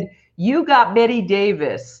she said you got Betty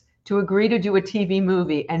Davis to agree to do a TV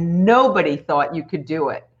movie, and nobody thought you could do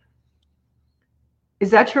it. Is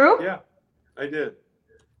that true? Yeah, I did.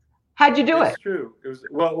 How'd you do it? It's true.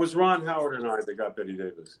 It was Ron Howard and I that got Betty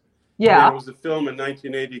Davis. Yeah. And it was a film in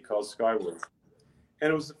 1980 called Skyward,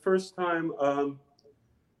 and it was the first time a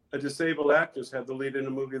disabled actress had the lead in a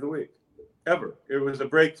movie of the week ever. It was a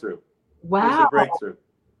breakthrough. Wow. It was a breakthrough.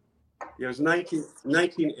 It was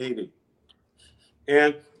 1980,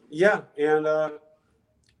 and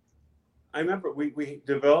I remember we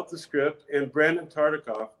developed the script, and Brandon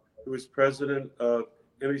Tartikoff, who was president of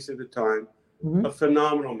NBC at the time, a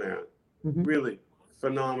phenomenal man, really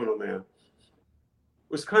phenomenal man,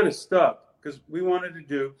 was kind of stuck because we wanted to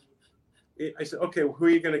do. I said, "Okay, well, who are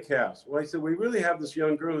you going to cast?" Well, I said, "We really have this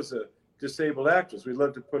young girl who's a disabled actress. We'd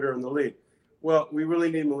love to put her in the lead." Well, we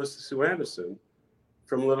really need Melissa Sue Anderson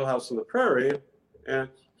from Little House on the Prairie, and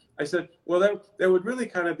I said, "Well, that would really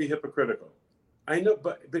kind of be hypocritical." I know,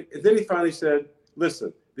 but then he finally said,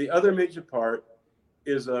 "Listen, the other major part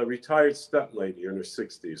is a retired stunt lady in her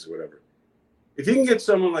 60s or whatever. If you can get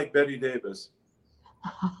someone like Betty Davis,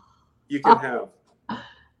 you can have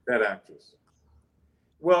that actress."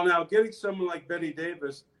 Well, now getting someone like Betty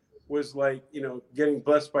Davis was like, getting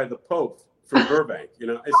blessed by the Pope from Burbank.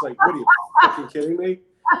 It's like, what are you fucking kidding me?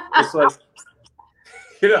 It's like,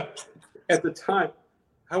 at the time.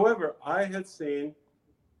 However, I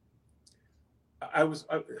was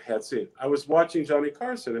watching Johnny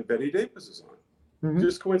Carson and Betty Davis is on,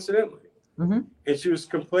 just coincidentally. And she was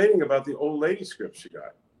complaining about the old lady script she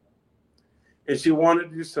got. And she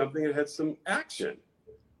wanted to do something that had some action.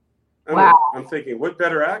 I'm thinking, what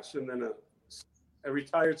better action than a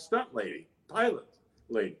retired stunt lady, pilot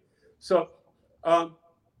lady? So I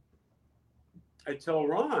tell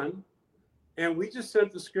Ron, and we just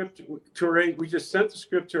sent the script to her. We just sent the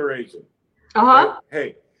script to her agent. Right?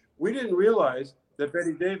 Hey, we didn't realize that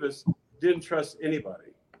Betty Davis didn't trust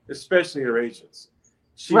anybody, especially her agents.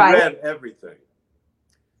 She read everything.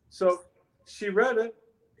 So she read it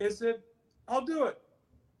and said, "I'll do it."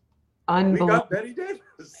 We got Betty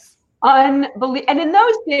Davis. Unbelievable. And in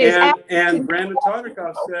those days, and Brandon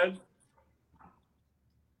Tartikoff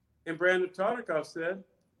said,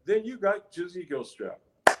 "Then you got Juicy Gilstrap,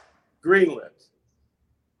 greenlit."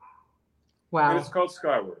 Wow. And it's called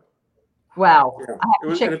Skyward. Wow. Yeah.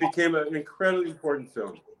 It became an incredibly important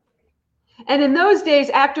film. And in those days,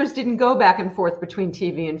 actors didn't go back and forth between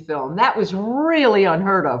TV and film. That was really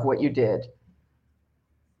unheard of, what you did.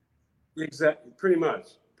 Exactly. Pretty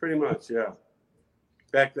much, yeah.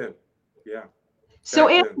 Back then, yeah. So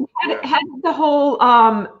had the whole,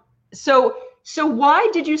 so why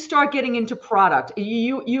did you start getting into product?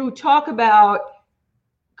 You talk about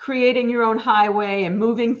creating your own highway and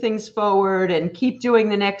moving things forward and keep doing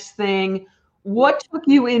the next thing. What took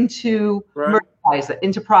you into merchandise,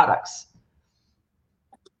 into products?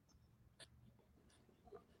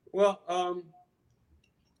 Well,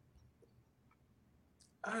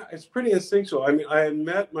 it's pretty instinctual. I mean, I had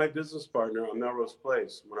met my business partner on Melrose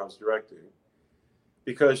Place when I was directing,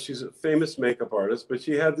 because she's a famous makeup artist, but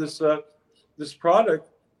she had this this product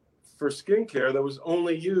for skincare that was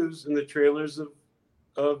only used in the trailers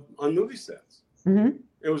of on movie sets. Mm-hmm.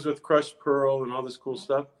 It was with crushed pearl and all this cool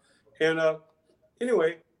stuff. And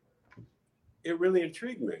anyway, it really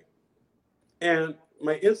intrigued me. And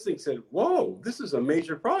my instinct said, whoa, this is a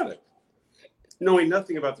major product. Knowing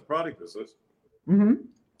nothing about the product business. Mm-hmm.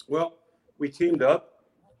 Well, we teamed up,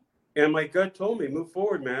 and my gut told me, move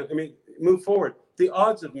forward, man. I mean, move forward. The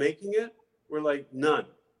odds of making it were like none.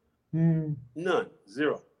 None.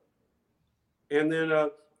 Zero. And then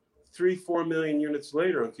 3-4 million units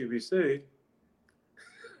later on QVC,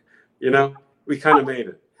 we kind of made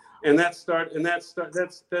it. And that started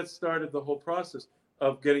the whole process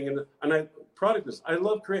of getting into product business.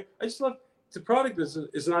 The product business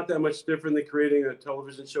is not that much different than creating a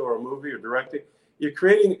television show or a movie or directing. You're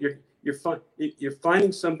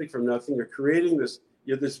finding something from nothing. You're creating this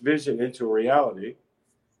vision into a reality.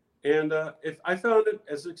 And if I found it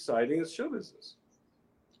as exciting as show business.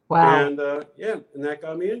 Wow. And and that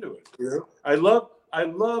got me into it. I love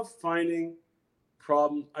finding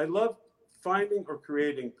problems. I love finding or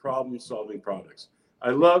creating problem-solving products. I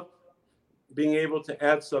love being able to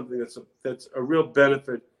add something that's a real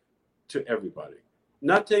benefit to everybody.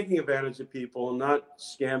 Not taking advantage of people, not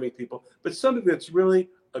scamming people, but something that's really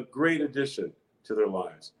a great addition to their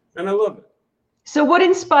lives. And I love it. So what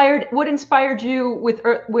inspired you with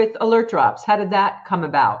Alert Drops? How did that come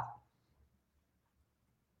about?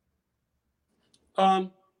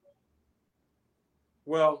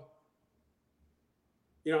 Well,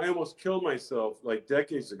 I almost killed myself like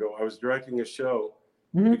decades ago. I was directing a show,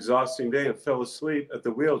 exhausting day, and fell asleep at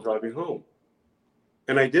the wheel driving home.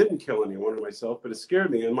 And I didn't kill anyone or myself, but it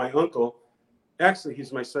scared me. And my uncle, actually,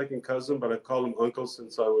 he's my second cousin, but I've called him uncle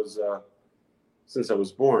since I was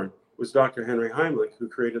born, was Dr. Henry Heimlich, who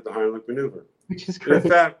created the Heimlich maneuver. Which is great.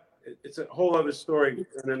 In fact, it's a whole other story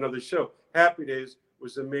in another show. Happy Days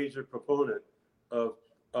was a major proponent of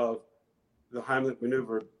the Heimlich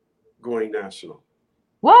maneuver going national.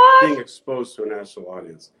 What? Being exposed to a national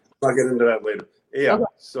audience. I'll get into that later. Yeah, okay.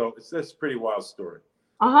 So that's a pretty wild story.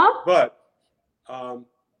 But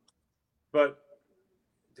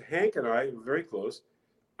Hank and I were very close.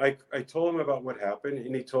 I told him about what happened,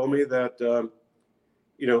 and he told me that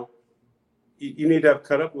you need to have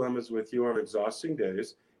cut up lemons with you on exhausting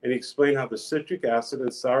days. And he explained how the citric acid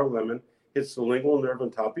and sour lemon hits the lingual nerve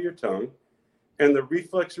on top of your tongue, and the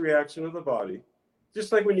reflex reaction of the body,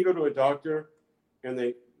 just like when you go to a doctor and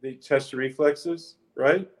they test your reflexes,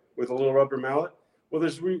 right, with a little rubber mallet. Well,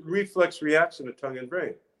 there's reflex reaction to tongue and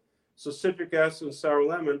brain. So citric acid and sour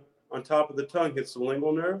lemon on top of the tongue hits the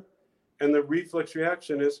lingual nerve, and the reflex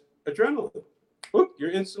reaction is adrenaline. Whoop,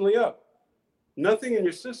 you're instantly up. Nothing in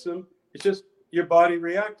your system. It's just your body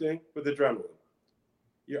reacting with adrenaline.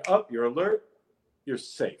 You're up, you're alert, you're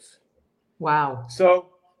safe. Wow. So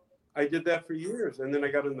I did that for years, and then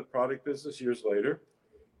I got in the product business years later.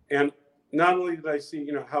 And not only did I see,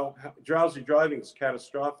 how drowsy driving is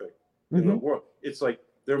catastrophic in the world. It's like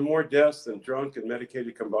there are more deaths than drunk and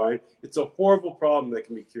medicated combined. It's a horrible problem that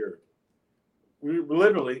can be cured. We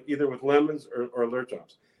literally either with lemons or Alert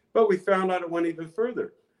Drops. But we found out it went even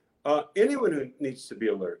further. Anyone who needs to be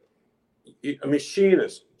alert, a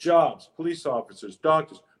machinist, jobs, police officers,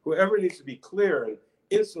 doctors, whoever needs to be clear and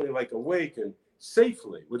instantly awake and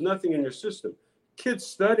safely with nothing in your system. Kids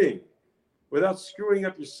studying without screwing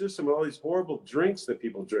up your system with all these horrible drinks that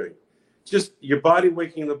people drink. Just your body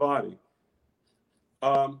waking the body.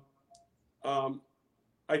 I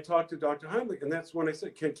talked to Dr. Heimlich, and that's when I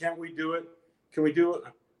said, can't we do it? Can we do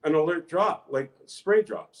an alert drop, like spray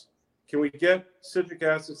drops? Can we get citric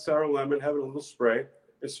acid, sour lemon, have a little spray,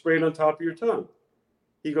 and spray it on top of your tongue?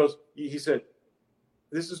 He said,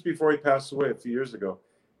 this is before he passed away a few years ago.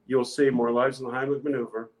 You'll save more lives in the Heimlich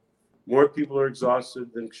maneuver. More people are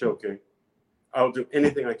exhausted than choking. I'll do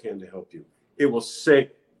anything I can to help you. It will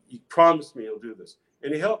save. He promised me he'll do this.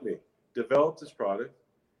 And he helped me develop this product.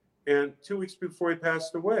 And 2 weeks before he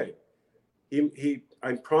passed away,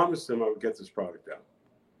 I promised him I would get this product out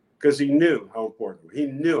because he knew how important it was. He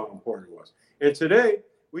knew how important it was. And today,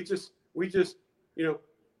 we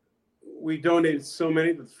donated so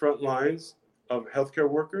many to the front lines of healthcare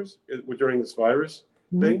workers during this virus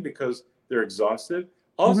thing because they're exhausted.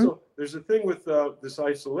 Also, there's a thing with this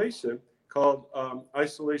isolation called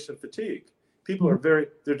isolation fatigue. People are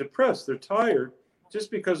they're depressed, they're tired just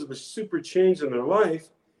because of the super change in their life,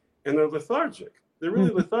 and they're lethargic. They're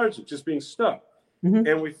really lethargic, just being stuck.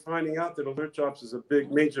 And we're finding out that Alert Drops is a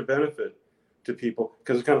big, major benefit to people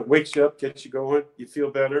because it kind of wakes you up, gets you going, you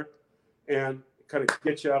feel better, and kind of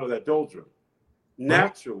gets you out of that doldrum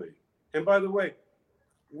naturally. And by the way,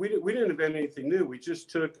 we didn't invent anything new. We just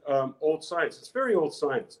took old science. It's very old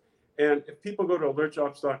science. And if people go to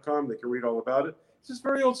alertdrops.com, they can read all about it. It's just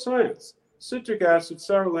very old science. Citric acid,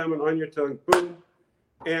 sour lemon on your tongue, boom,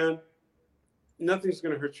 and nothing's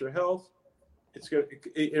going to hurt your health. It's going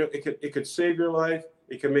it could save your life.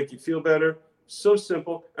 It can make you feel better. So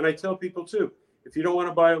simple. And I tell people too, if you don't want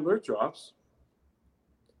to buy Alert Drops,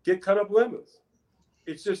 get cut up lemons.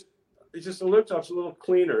 It's just Alert Drops a little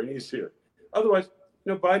cleaner and easier. Otherwise,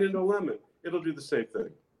 bite into a lemon. It'll do the same thing.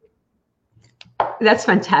 That's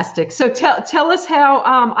fantastic. So tell us how,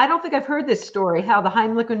 I don't think I've heard this story, how the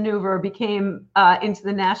Heimlich maneuver became into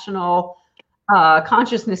the national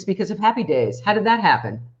consciousness because of Happy Days. How did that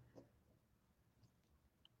happen?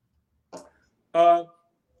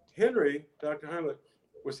 Henry, Dr. Heimlich,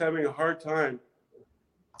 was having a hard time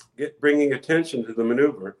bringing attention to the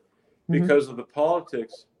maneuver because of the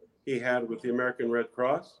politics he had with the American Red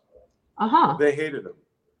Cross. They hated him.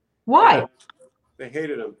 Why? And they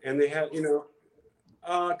hated him. And they had,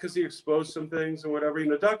 because he exposed some things and whatever.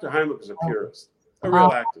 Dr. Heimlich was a purist, a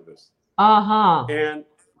real activist. And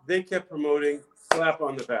they kept promoting slap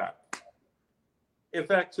on the back. In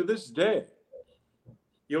fact, to this day,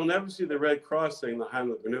 you'll never see the Red Cross saying the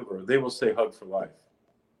Heimlich maneuver. They will say hug for life.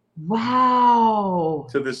 Wow.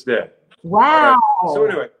 To this day. Wow. Right. So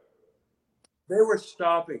anyway, they were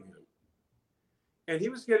stopping him. And he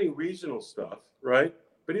was getting regional stuff, right?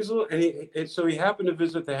 But he's a little, and so he happened to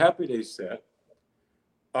visit the Happy Days set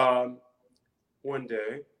one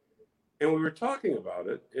day, and we were talking about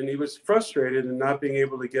it, and he was frustrated in not being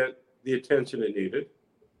able to get the attention it needed.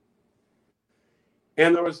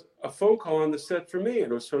 And there was a phone call on the set for me,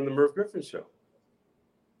 and it was from the Merv Griffin show.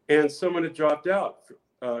 And someone had dropped out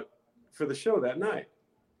for the show that night.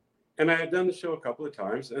 And I had done the show a couple of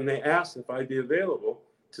times, and they asked if I'd be available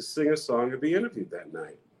to sing a song and be interviewed that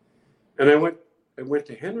night. And I went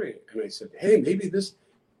to Henry, and I said, hey, maybe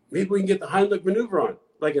we can get the Heimlich maneuver on,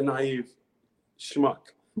 like a naive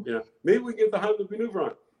schmuck. Maybe we can get the Heimlich maneuver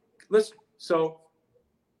on. So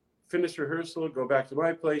finish rehearsal, go back to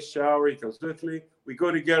my place, shower, he comes with me. We go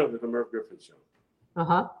together to the Merv Griffin show.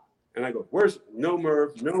 And I go, where's no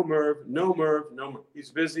Merv, no Merv, no Merv, no Merv.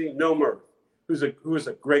 He's busy, no Merv, who is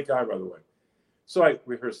a great guy, by the way. So I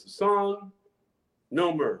rehearsed the song,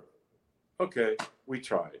 no Merv. Okay, we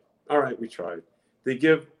tried. All right, we tried. They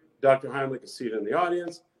give Dr. Heimlich a seat in the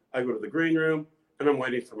audience. I go to the green room, and I'm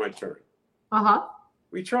waiting for my turn.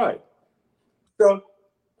 We tried. So,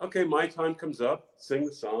 okay, my time comes up, sing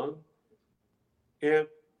the song, and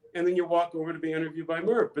then you walk over to be interviewed by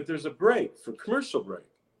Merv. But there's a break for commercial break.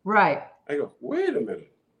 Right. I go, wait a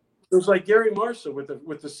minute. It was like Gary Marshall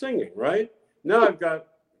with the singing, right? Now I've got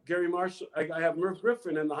Gary Marshall. I have Merv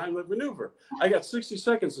Griffin and the Heimlich maneuver. I got 60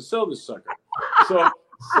 seconds to sell this sucker. So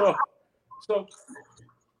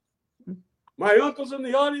my uncle's in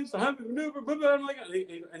the audience, the Heimlich maneuver, blah, blah, blah,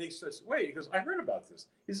 and he says, wait, he goes, I heard about this.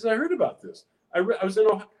 He says, I heard about this. I was in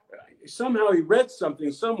Ohio. Somehow he read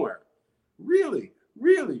something somewhere. Really?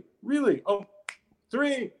 Oh,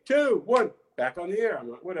 3, 2, 1, back on the air. I'm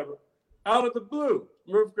like, whatever. Out of the blue,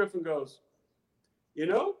 Merv Griffin goes,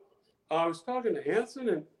 I was talking to Anson,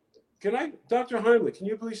 and Dr. Heimlich, can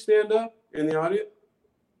you please stand up in the audience?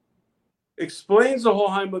 Explains the whole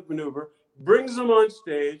Heimlich maneuver, brings him on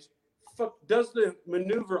stage, does the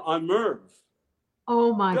maneuver on Merv.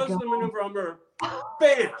 Oh my God. Does the maneuver on Merv.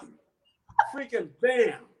 Bam! Freaking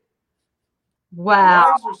bam!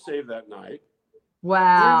 Wow. Lives were saved that night.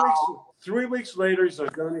 Wow. 3 weeks later, he's on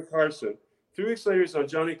Johnny Carson. 3 weeks later, he's on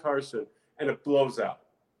Johnny Carson, and it blows out.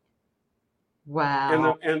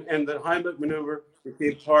 Wow. And the Heimlich maneuver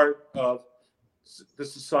became part of the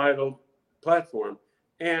societal platform.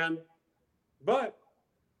 But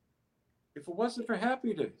if it wasn't for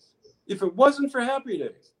Happy Days,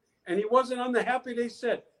 and he wasn't on the Happy Days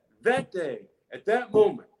set that day, at that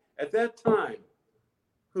moment, at that time,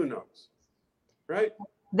 who knows, right?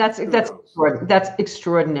 That's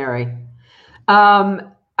extraordinary.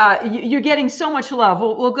 You're getting so much love.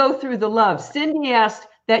 We'll go through the love. Cindy asked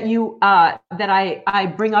that I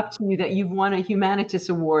bring up to you that you've won a Humanitas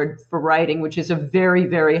Award for writing, which is a very,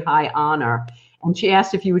 very high honor. And she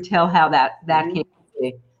asked if you would tell how that came to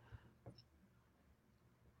be.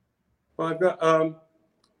 Well, I've got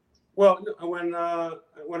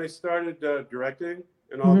when I started directing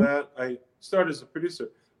and all that. I started as a producer.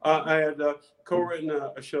 I had co-written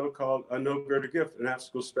a show called No Greater Gift, an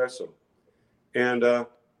after-school special, and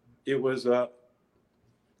it was the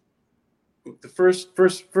first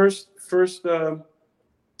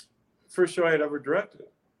show I had ever directed,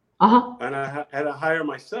 and I had to hire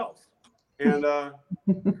myself, and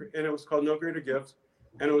it was called No Greater Gift,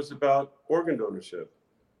 and it was about organ donorship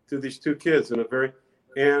to these two kids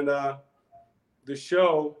the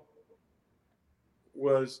show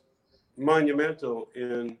was monumental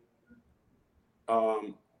in a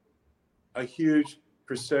huge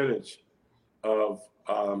percentage of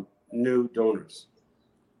new donors,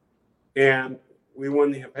 and we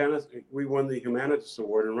won the Humanitas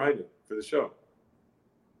Award in writing for the show.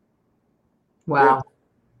 Wow.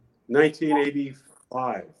 Yeah.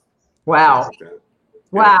 1985. Wow. Like that.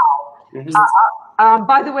 Wow. Yeah.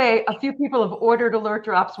 By the way, a few people have ordered alert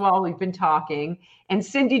drops while we've been talking, and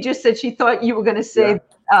Cindy just said she thought you were going to say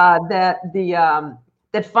that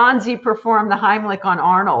Fonzie performed the Heimlich on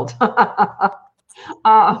Arnold.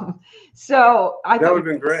 So I that would have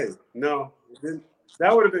been great. No,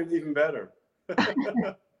 that would have been even better.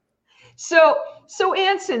 So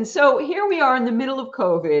Anson, so here we are in the middle of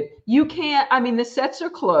COVID. You can't, I mean, the sets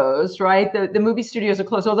are closed, right? The movie studios are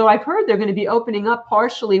closed, although I've heard they're going to be opening up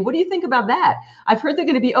partially. What do you think about that? I've heard they're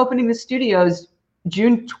going to be opening the studios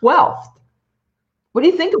June 12th. What do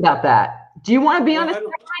you think about that? Do you want to be on a set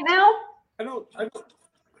right now? I don't.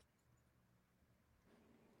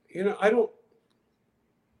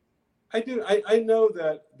 I know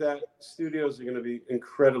that studios are going to be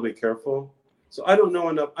incredibly careful. So I don't know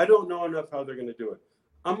enough. I don't know enough how they're going to do it.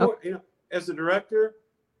 I'm more, as a director,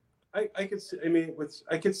 I could see. I mean,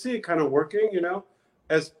 I could see it kind of working,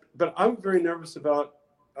 but I'm very nervous about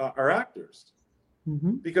our actors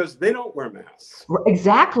because they don't wear masks.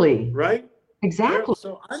 Exactly. Right. Exactly.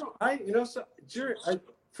 So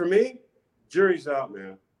for me, jury's out,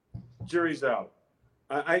 man. Jury's out.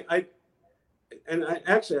 I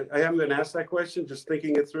haven't been asked that question. Just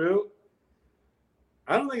thinking it through.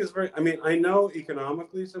 I don't think it's very. I mean, I know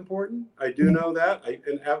economically it's important. I do know that.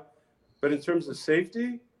 But in terms of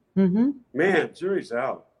safety, man, jury's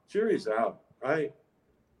out. Jury's out. I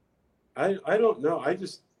don't know. I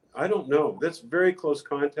don't know. That's very close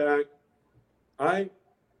contact.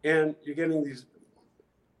 And you're getting these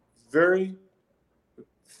very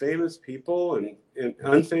famous people and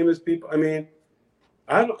unfamous people. I mean,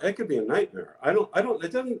 it could be a nightmare.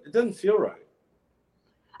 It doesn't feel right.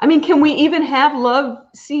 I mean, can we even have love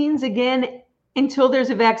scenes again until there's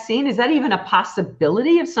a vaccine? Is that even a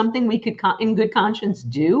possibility of something we could, in good conscience,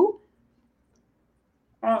 do?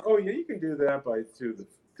 Oh yeah, you can do that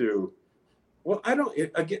through. Well, I don't.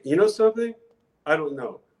 Again, you know something? I don't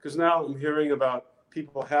know, because now I'm hearing about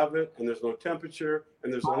people have it and there's no temperature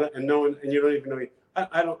and there's and no one, and you don't even know.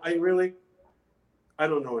 I don't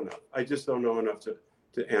know enough. I just don't know enough to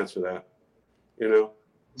answer that. But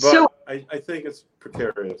so, I think it's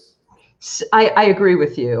precarious. I agree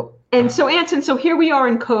with you. And so, Anson, so here we are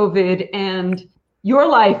in COVID, and your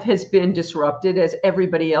life has been disrupted as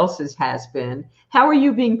everybody else's has been. How are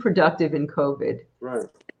you being productive in COVID? Right.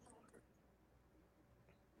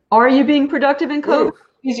 Are you being productive in COVID?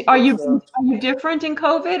 Are you different in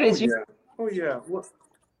COVID? Oh yeah. Well,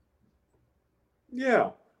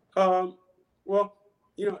 yeah. Well,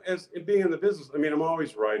 as being in the business, I mean, I'm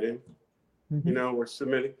always writing. We're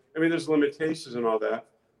submitting. I mean, there's limitations and all that.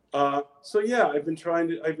 So yeah, I just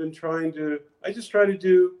try to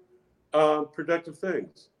do productive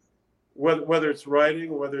things, whether it's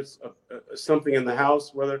writing, whether it's something in the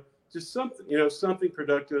house, whether just something, something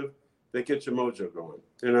productive that gets your mojo going,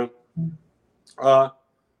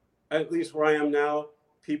 At least where I am now,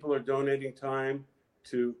 people are donating time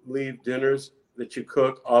to leave dinners that you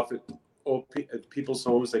cook off at people's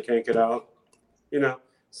homes they can't get out,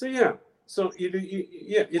 So yeah. So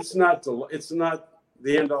it's not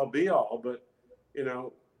the end all be all, but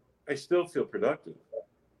I still feel productive.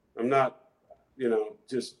 I'm not,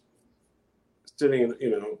 just sitting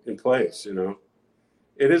in place.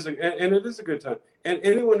 It is a good time, and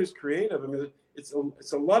anyone who's creative, I mean, it's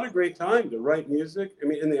a lot of great time to write music. I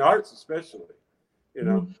mean, in the arts especially,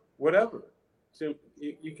 whatever. So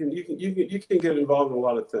you can get involved in a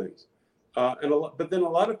lot of things, but then a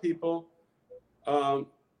lot of people.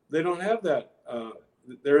 They don't have that.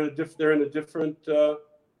 They're in a different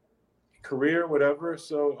career, whatever.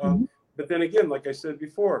 So, but then again, like I said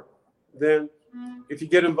before, then if you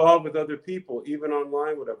get involved with other people, even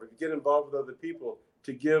online, whatever, if you get involved with other people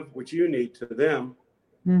to give what you need to them,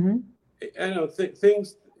 I know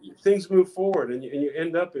things move forward, and you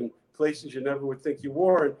end up in places you never would think you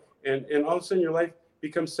were, and all of a sudden your life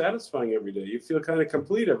becomes satisfying every day. You feel kind of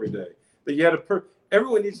complete every day. That you had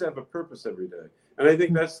everyone needs to have a purpose every day. And I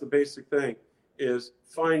think that's the basic thing, is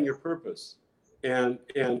find your purpose and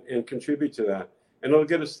contribute to that. And it'll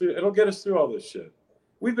get us through all this shit.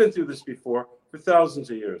 We've been through this before for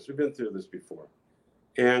thousands of years. We've been through this before.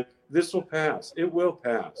 And this will pass. It will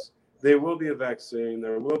pass. There will be a vaccine.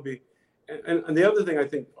 There will be. And the other thing I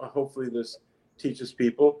think hopefully this teaches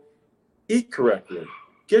people, eat correctly.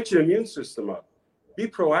 Get your immune system up. Be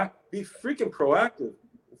proactive. Be freaking proactive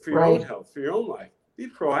for your own health, for your own life. Be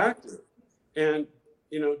proactive. And,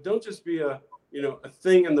 don't just be a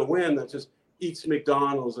thing in the wind that just eats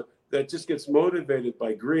McDonald's, that just gets motivated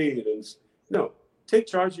by greed. And no, take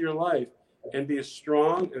charge of your life and be as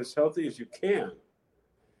strong and as healthy as you can.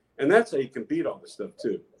 And that's how you can beat all this stuff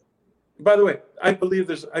too. By the way, I believe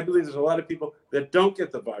there's a lot of people that don't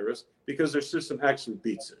get the virus because their system actually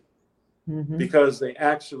beats it, because they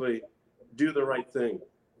actually do the right thing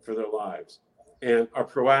for their lives and are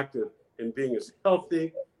proactive in being as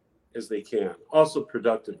healthy as they can, also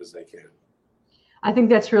productive as they can. I think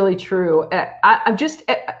that's really true. I'm just,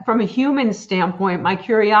 from a human standpoint, my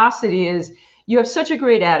curiosity is, you have such a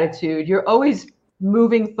great attitude. You're always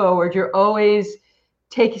moving forward. You're always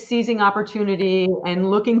seizing opportunity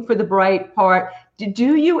and looking for the bright part.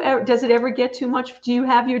 Does it ever get too much? Do you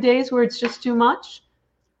have your days where it's just too much?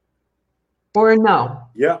 Or no?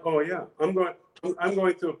 Yeah. Oh yeah. I'm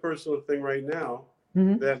going through a personal thing right now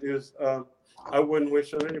that is, I wouldn't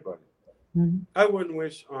wish on anybody. I wouldn't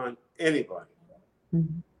wish on anybody.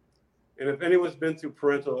 And if anyone's been through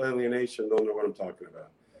parental alienation, they'll know what I'm talking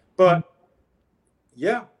about. But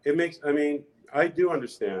yeah, I do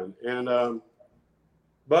understand. And,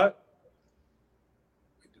 but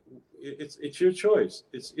it's your choice.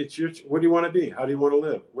 It's your, what do you want to be? How do you want to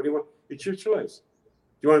live? It's your choice.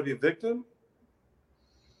 Do you want to be a victim?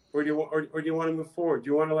 Or do you want to move forward?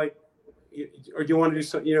 Do you want to or do you want to do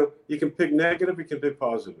something, you can pick negative, you can pick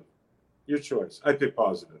positive. Your choice. I pick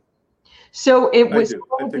positive. So it was I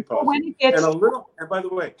pick positive. When it gets, and by the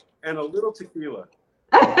way, a little tequila.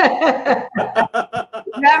 That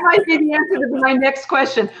might be the answer to my next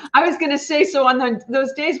question. I was going to say, so on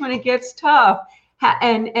those days when it gets tough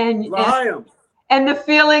and the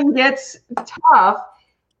feeling gets tough,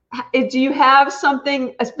 do you have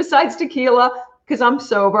something besides tequila, because I'm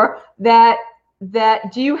sober, that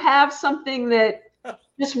do you have something that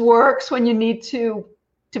just works when you need to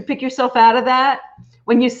pick yourself out of that?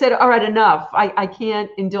 When you said, all right, enough, I can't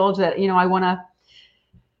indulge that, I want to.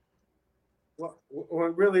 Well,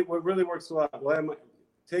 what really works a lot. Well, I'm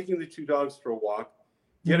taking the two dogs for a walk,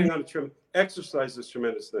 getting on a trim. Exercise is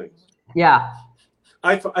tremendous things. Yeah.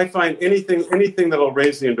 I find anything that'll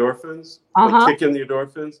raise the endorphins, like kick in the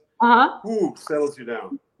endorphins, settles you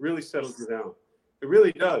down. Really settles you down. It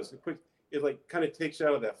really does. It like kind of takes you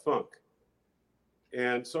out of that funk.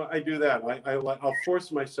 And so I do that. I'll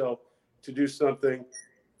force myself to do something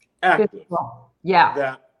active. Yeah.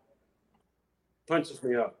 That punches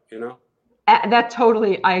me up, I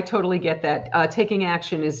totally get that. Taking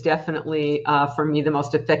action is definitely, for me, the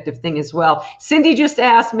most effective thing as well. Cindy just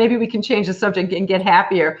asked, maybe we can change the subject and get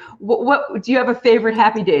happier. What do you have a favorite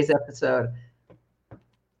Happy Days episode?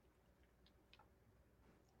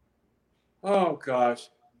 Oh gosh,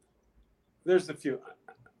 there's a few.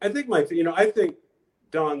 I think I think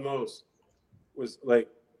Don Most was like,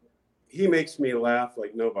 he makes me laugh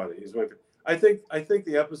like nobody. He's my. I think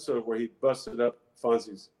the episode where he busted up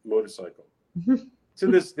Fonzie's motorcycle. To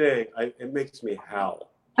this day, it makes me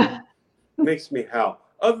howl. Makes me howl.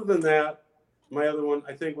 Other than that, my other one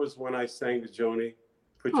I think was when I sang to Joni,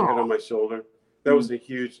 "Put Your Head on My Shoulder." That was a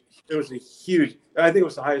huge. It was a huge. I think it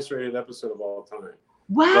was the highest rated episode of all time.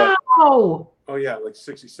 Wow. Oh yeah, like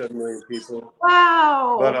 67 million people.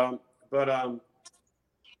 Wow. But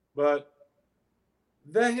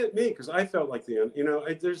that hit me because I felt like the end.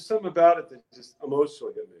 There's something about it that just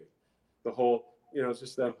emotionally hit me. The whole,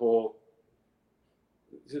 just that whole.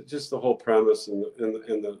 Just the whole premise and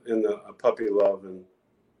the puppy love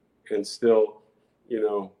and still,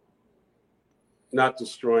 not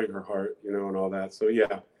destroying her heart, and all that. So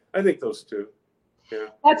yeah, I think those two. Yeah.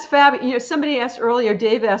 That's fabulous. Somebody asked earlier,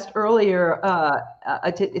 Dave asked earlier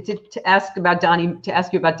to ask you about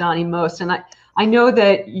Donnie Most, and I know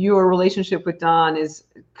that your relationship with Don is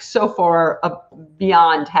so far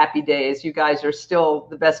beyond Happy Days. You guys are still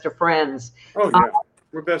the best of friends. Oh yeah,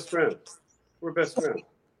 we're best friends. We're best friends.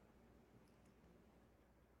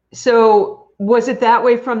 So was it that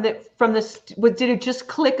way from the? Did it just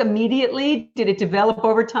click immediately? Did it develop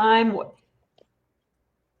over time?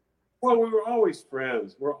 Well, we were always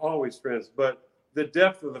friends. We're always friends, but the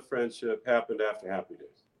depth of the friendship happened after Happy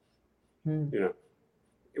Days.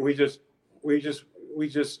 we just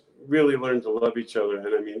really learned to love each other,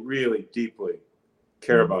 and I mean really deeply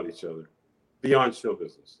care about each other beyond show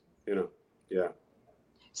business. Yeah.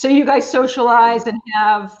 So you guys socialize and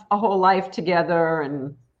have a whole life together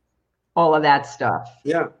and all of that stuff.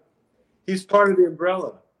 Yeah. He's part of the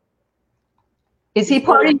umbrella. Is he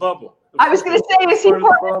part of the bubble? I was going to say, is he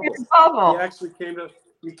part of your bubble? He actually came to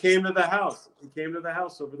the house. He came to the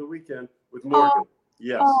house over the weekend with Morgan.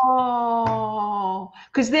 Yes. Oh,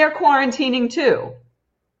 because they're quarantining too.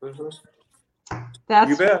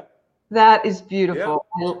 You bet. That is beautiful.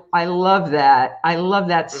 Yeah. I love that. I love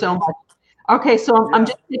that so much. Okay, so I'm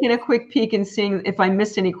just taking a quick peek and seeing if I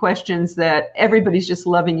missed any questions. That everybody's just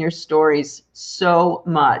loving your stories so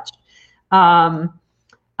much.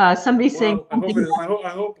 Somebody's saying.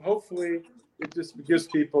 Hopefully, it just gives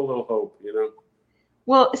people a little hope.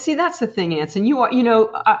 Well, see, that's the thing, Anson. You are,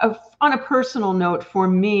 on a personal note, for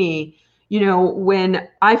me, when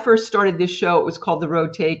I first started this show, it was called The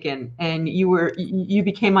Road Taken, and you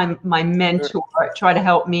became my mentor, try to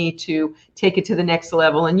help me to take it to the next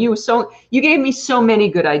level. And you gave me so many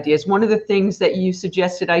good ideas. One of the things that you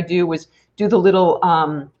suggested I do was do the little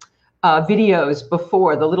videos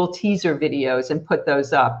before, the little teaser videos, and put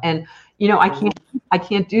those up. And I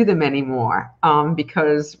can't do them anymore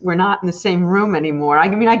because we're not in the same room anymore. I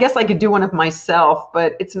mean, I guess I could do one of myself,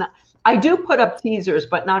 but it's not. I do put up teasers,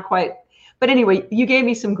 but not quite. But anyway, you gave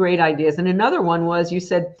me some great ideas. And another one was, you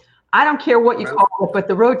said, I don't care what you call it, but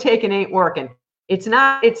The Road Taken ain't working. It's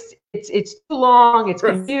not. It's too long. It's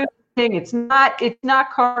confusing. It's not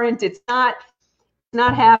current. It's not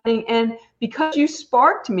happening. And because you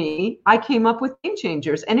sparked me, I came up with Game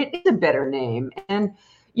Changers, and it is a better name. And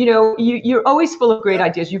you're always full of great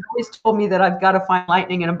ideas. You've always told me that I've got to find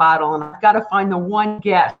lightning in a bottle, and I've got to find the one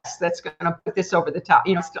guest that's going to put this over the top.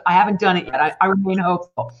 I haven't done it yet. I remain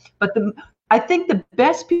hopeful. But I think the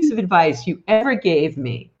best piece of advice you ever gave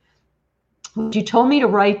me, you told me to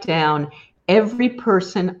write down every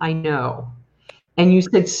person I know. And you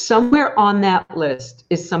said somewhere on that list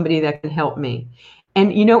is somebody that can help me.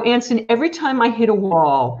 And, Anson, every time I hit a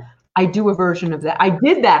wall, I do a version of that. I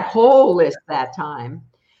did that whole list that time.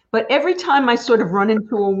 But every time I sort of run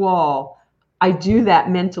into a wall, I do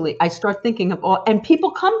that mentally. I start thinking of all, and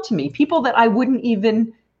people come to me, people that I wouldn't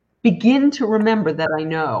even begin to remember that I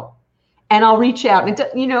know. And I'll reach out. And,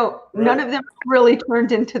 none of them really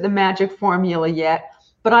turned into the magic formula yet,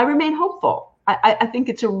 but I remain hopeful. I think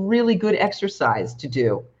it's a really good exercise to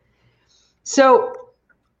do. So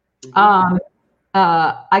I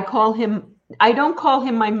don't call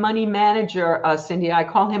him my money manager, Cindy. I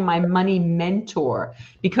call him my money mentor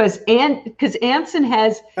because Anson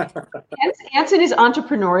is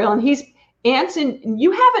entrepreneurial, and Anson,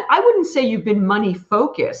 I wouldn't say you've been money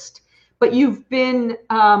focused, but you've been,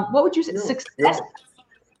 what would you say? Success.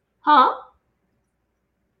 Huh?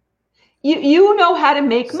 You know how to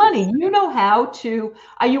make money. You know how to,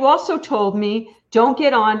 you also told me, don't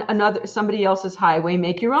get on somebody else's highway,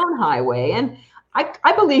 make your own highway. And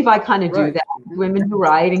I believe I kind of do that. Women Who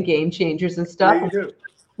Write and Game Changers and stuff. Yeah, you do.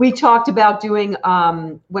 We talked about doing,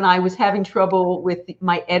 when I was having trouble with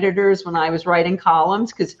my editors, when I was writing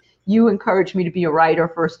columns, because you encouraged me to be a writer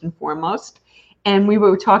first and foremost. And we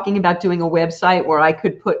were talking about doing a website where I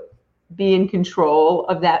could be in control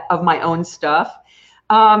of my own stuff.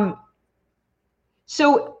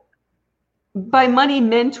 So by money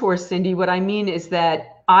mentor, Cindy, what I mean is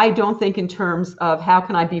that I don't think in terms of how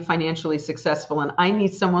can I be financially successful, and I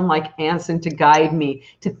need someone like Anson to guide me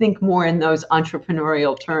to think more in those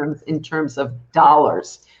entrepreneurial terms, in terms of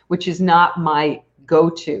dollars, which is not my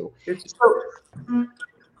go-to. It's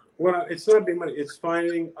not being money. It's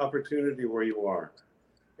finding opportunity where you are,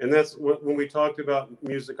 and that's when we talked about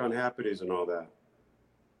music on Happy Days and all that.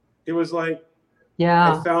 It was like,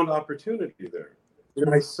 I found opportunity there.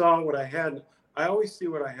 I saw what I had. I always see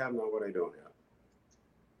what I have, not what I don't have.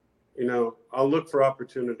 I'll look for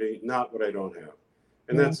opportunity, not what I don't have.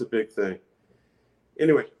 And that's a big thing.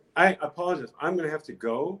 Anyway, I apologize. I'm going to have to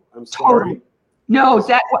go. I'm sorry. No,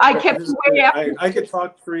 I kept you way out. I could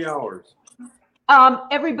talk 3 hours.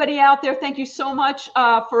 Everybody out there, thank you so much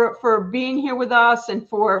for being here with us, and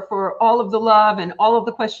for all of the love and all of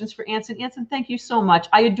the questions for Anson. Anson, thank you so much.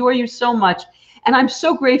 I adore you so much. And I'm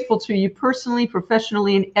so grateful to you personally,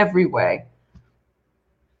 professionally, in every way.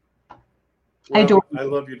 Well, I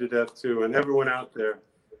love you to death too, and everyone out there,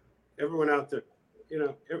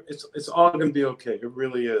 it's all going to be okay. It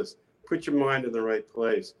really is. Put your mind in the right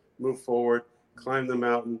place. Move forward. Climb the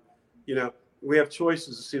mountain. We have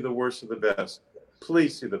choices to see the worst of the best.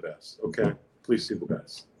 Please see the best. Okay. Please see the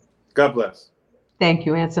best. God bless. Thank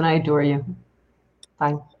you, Anson. I adore you.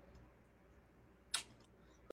 Bye.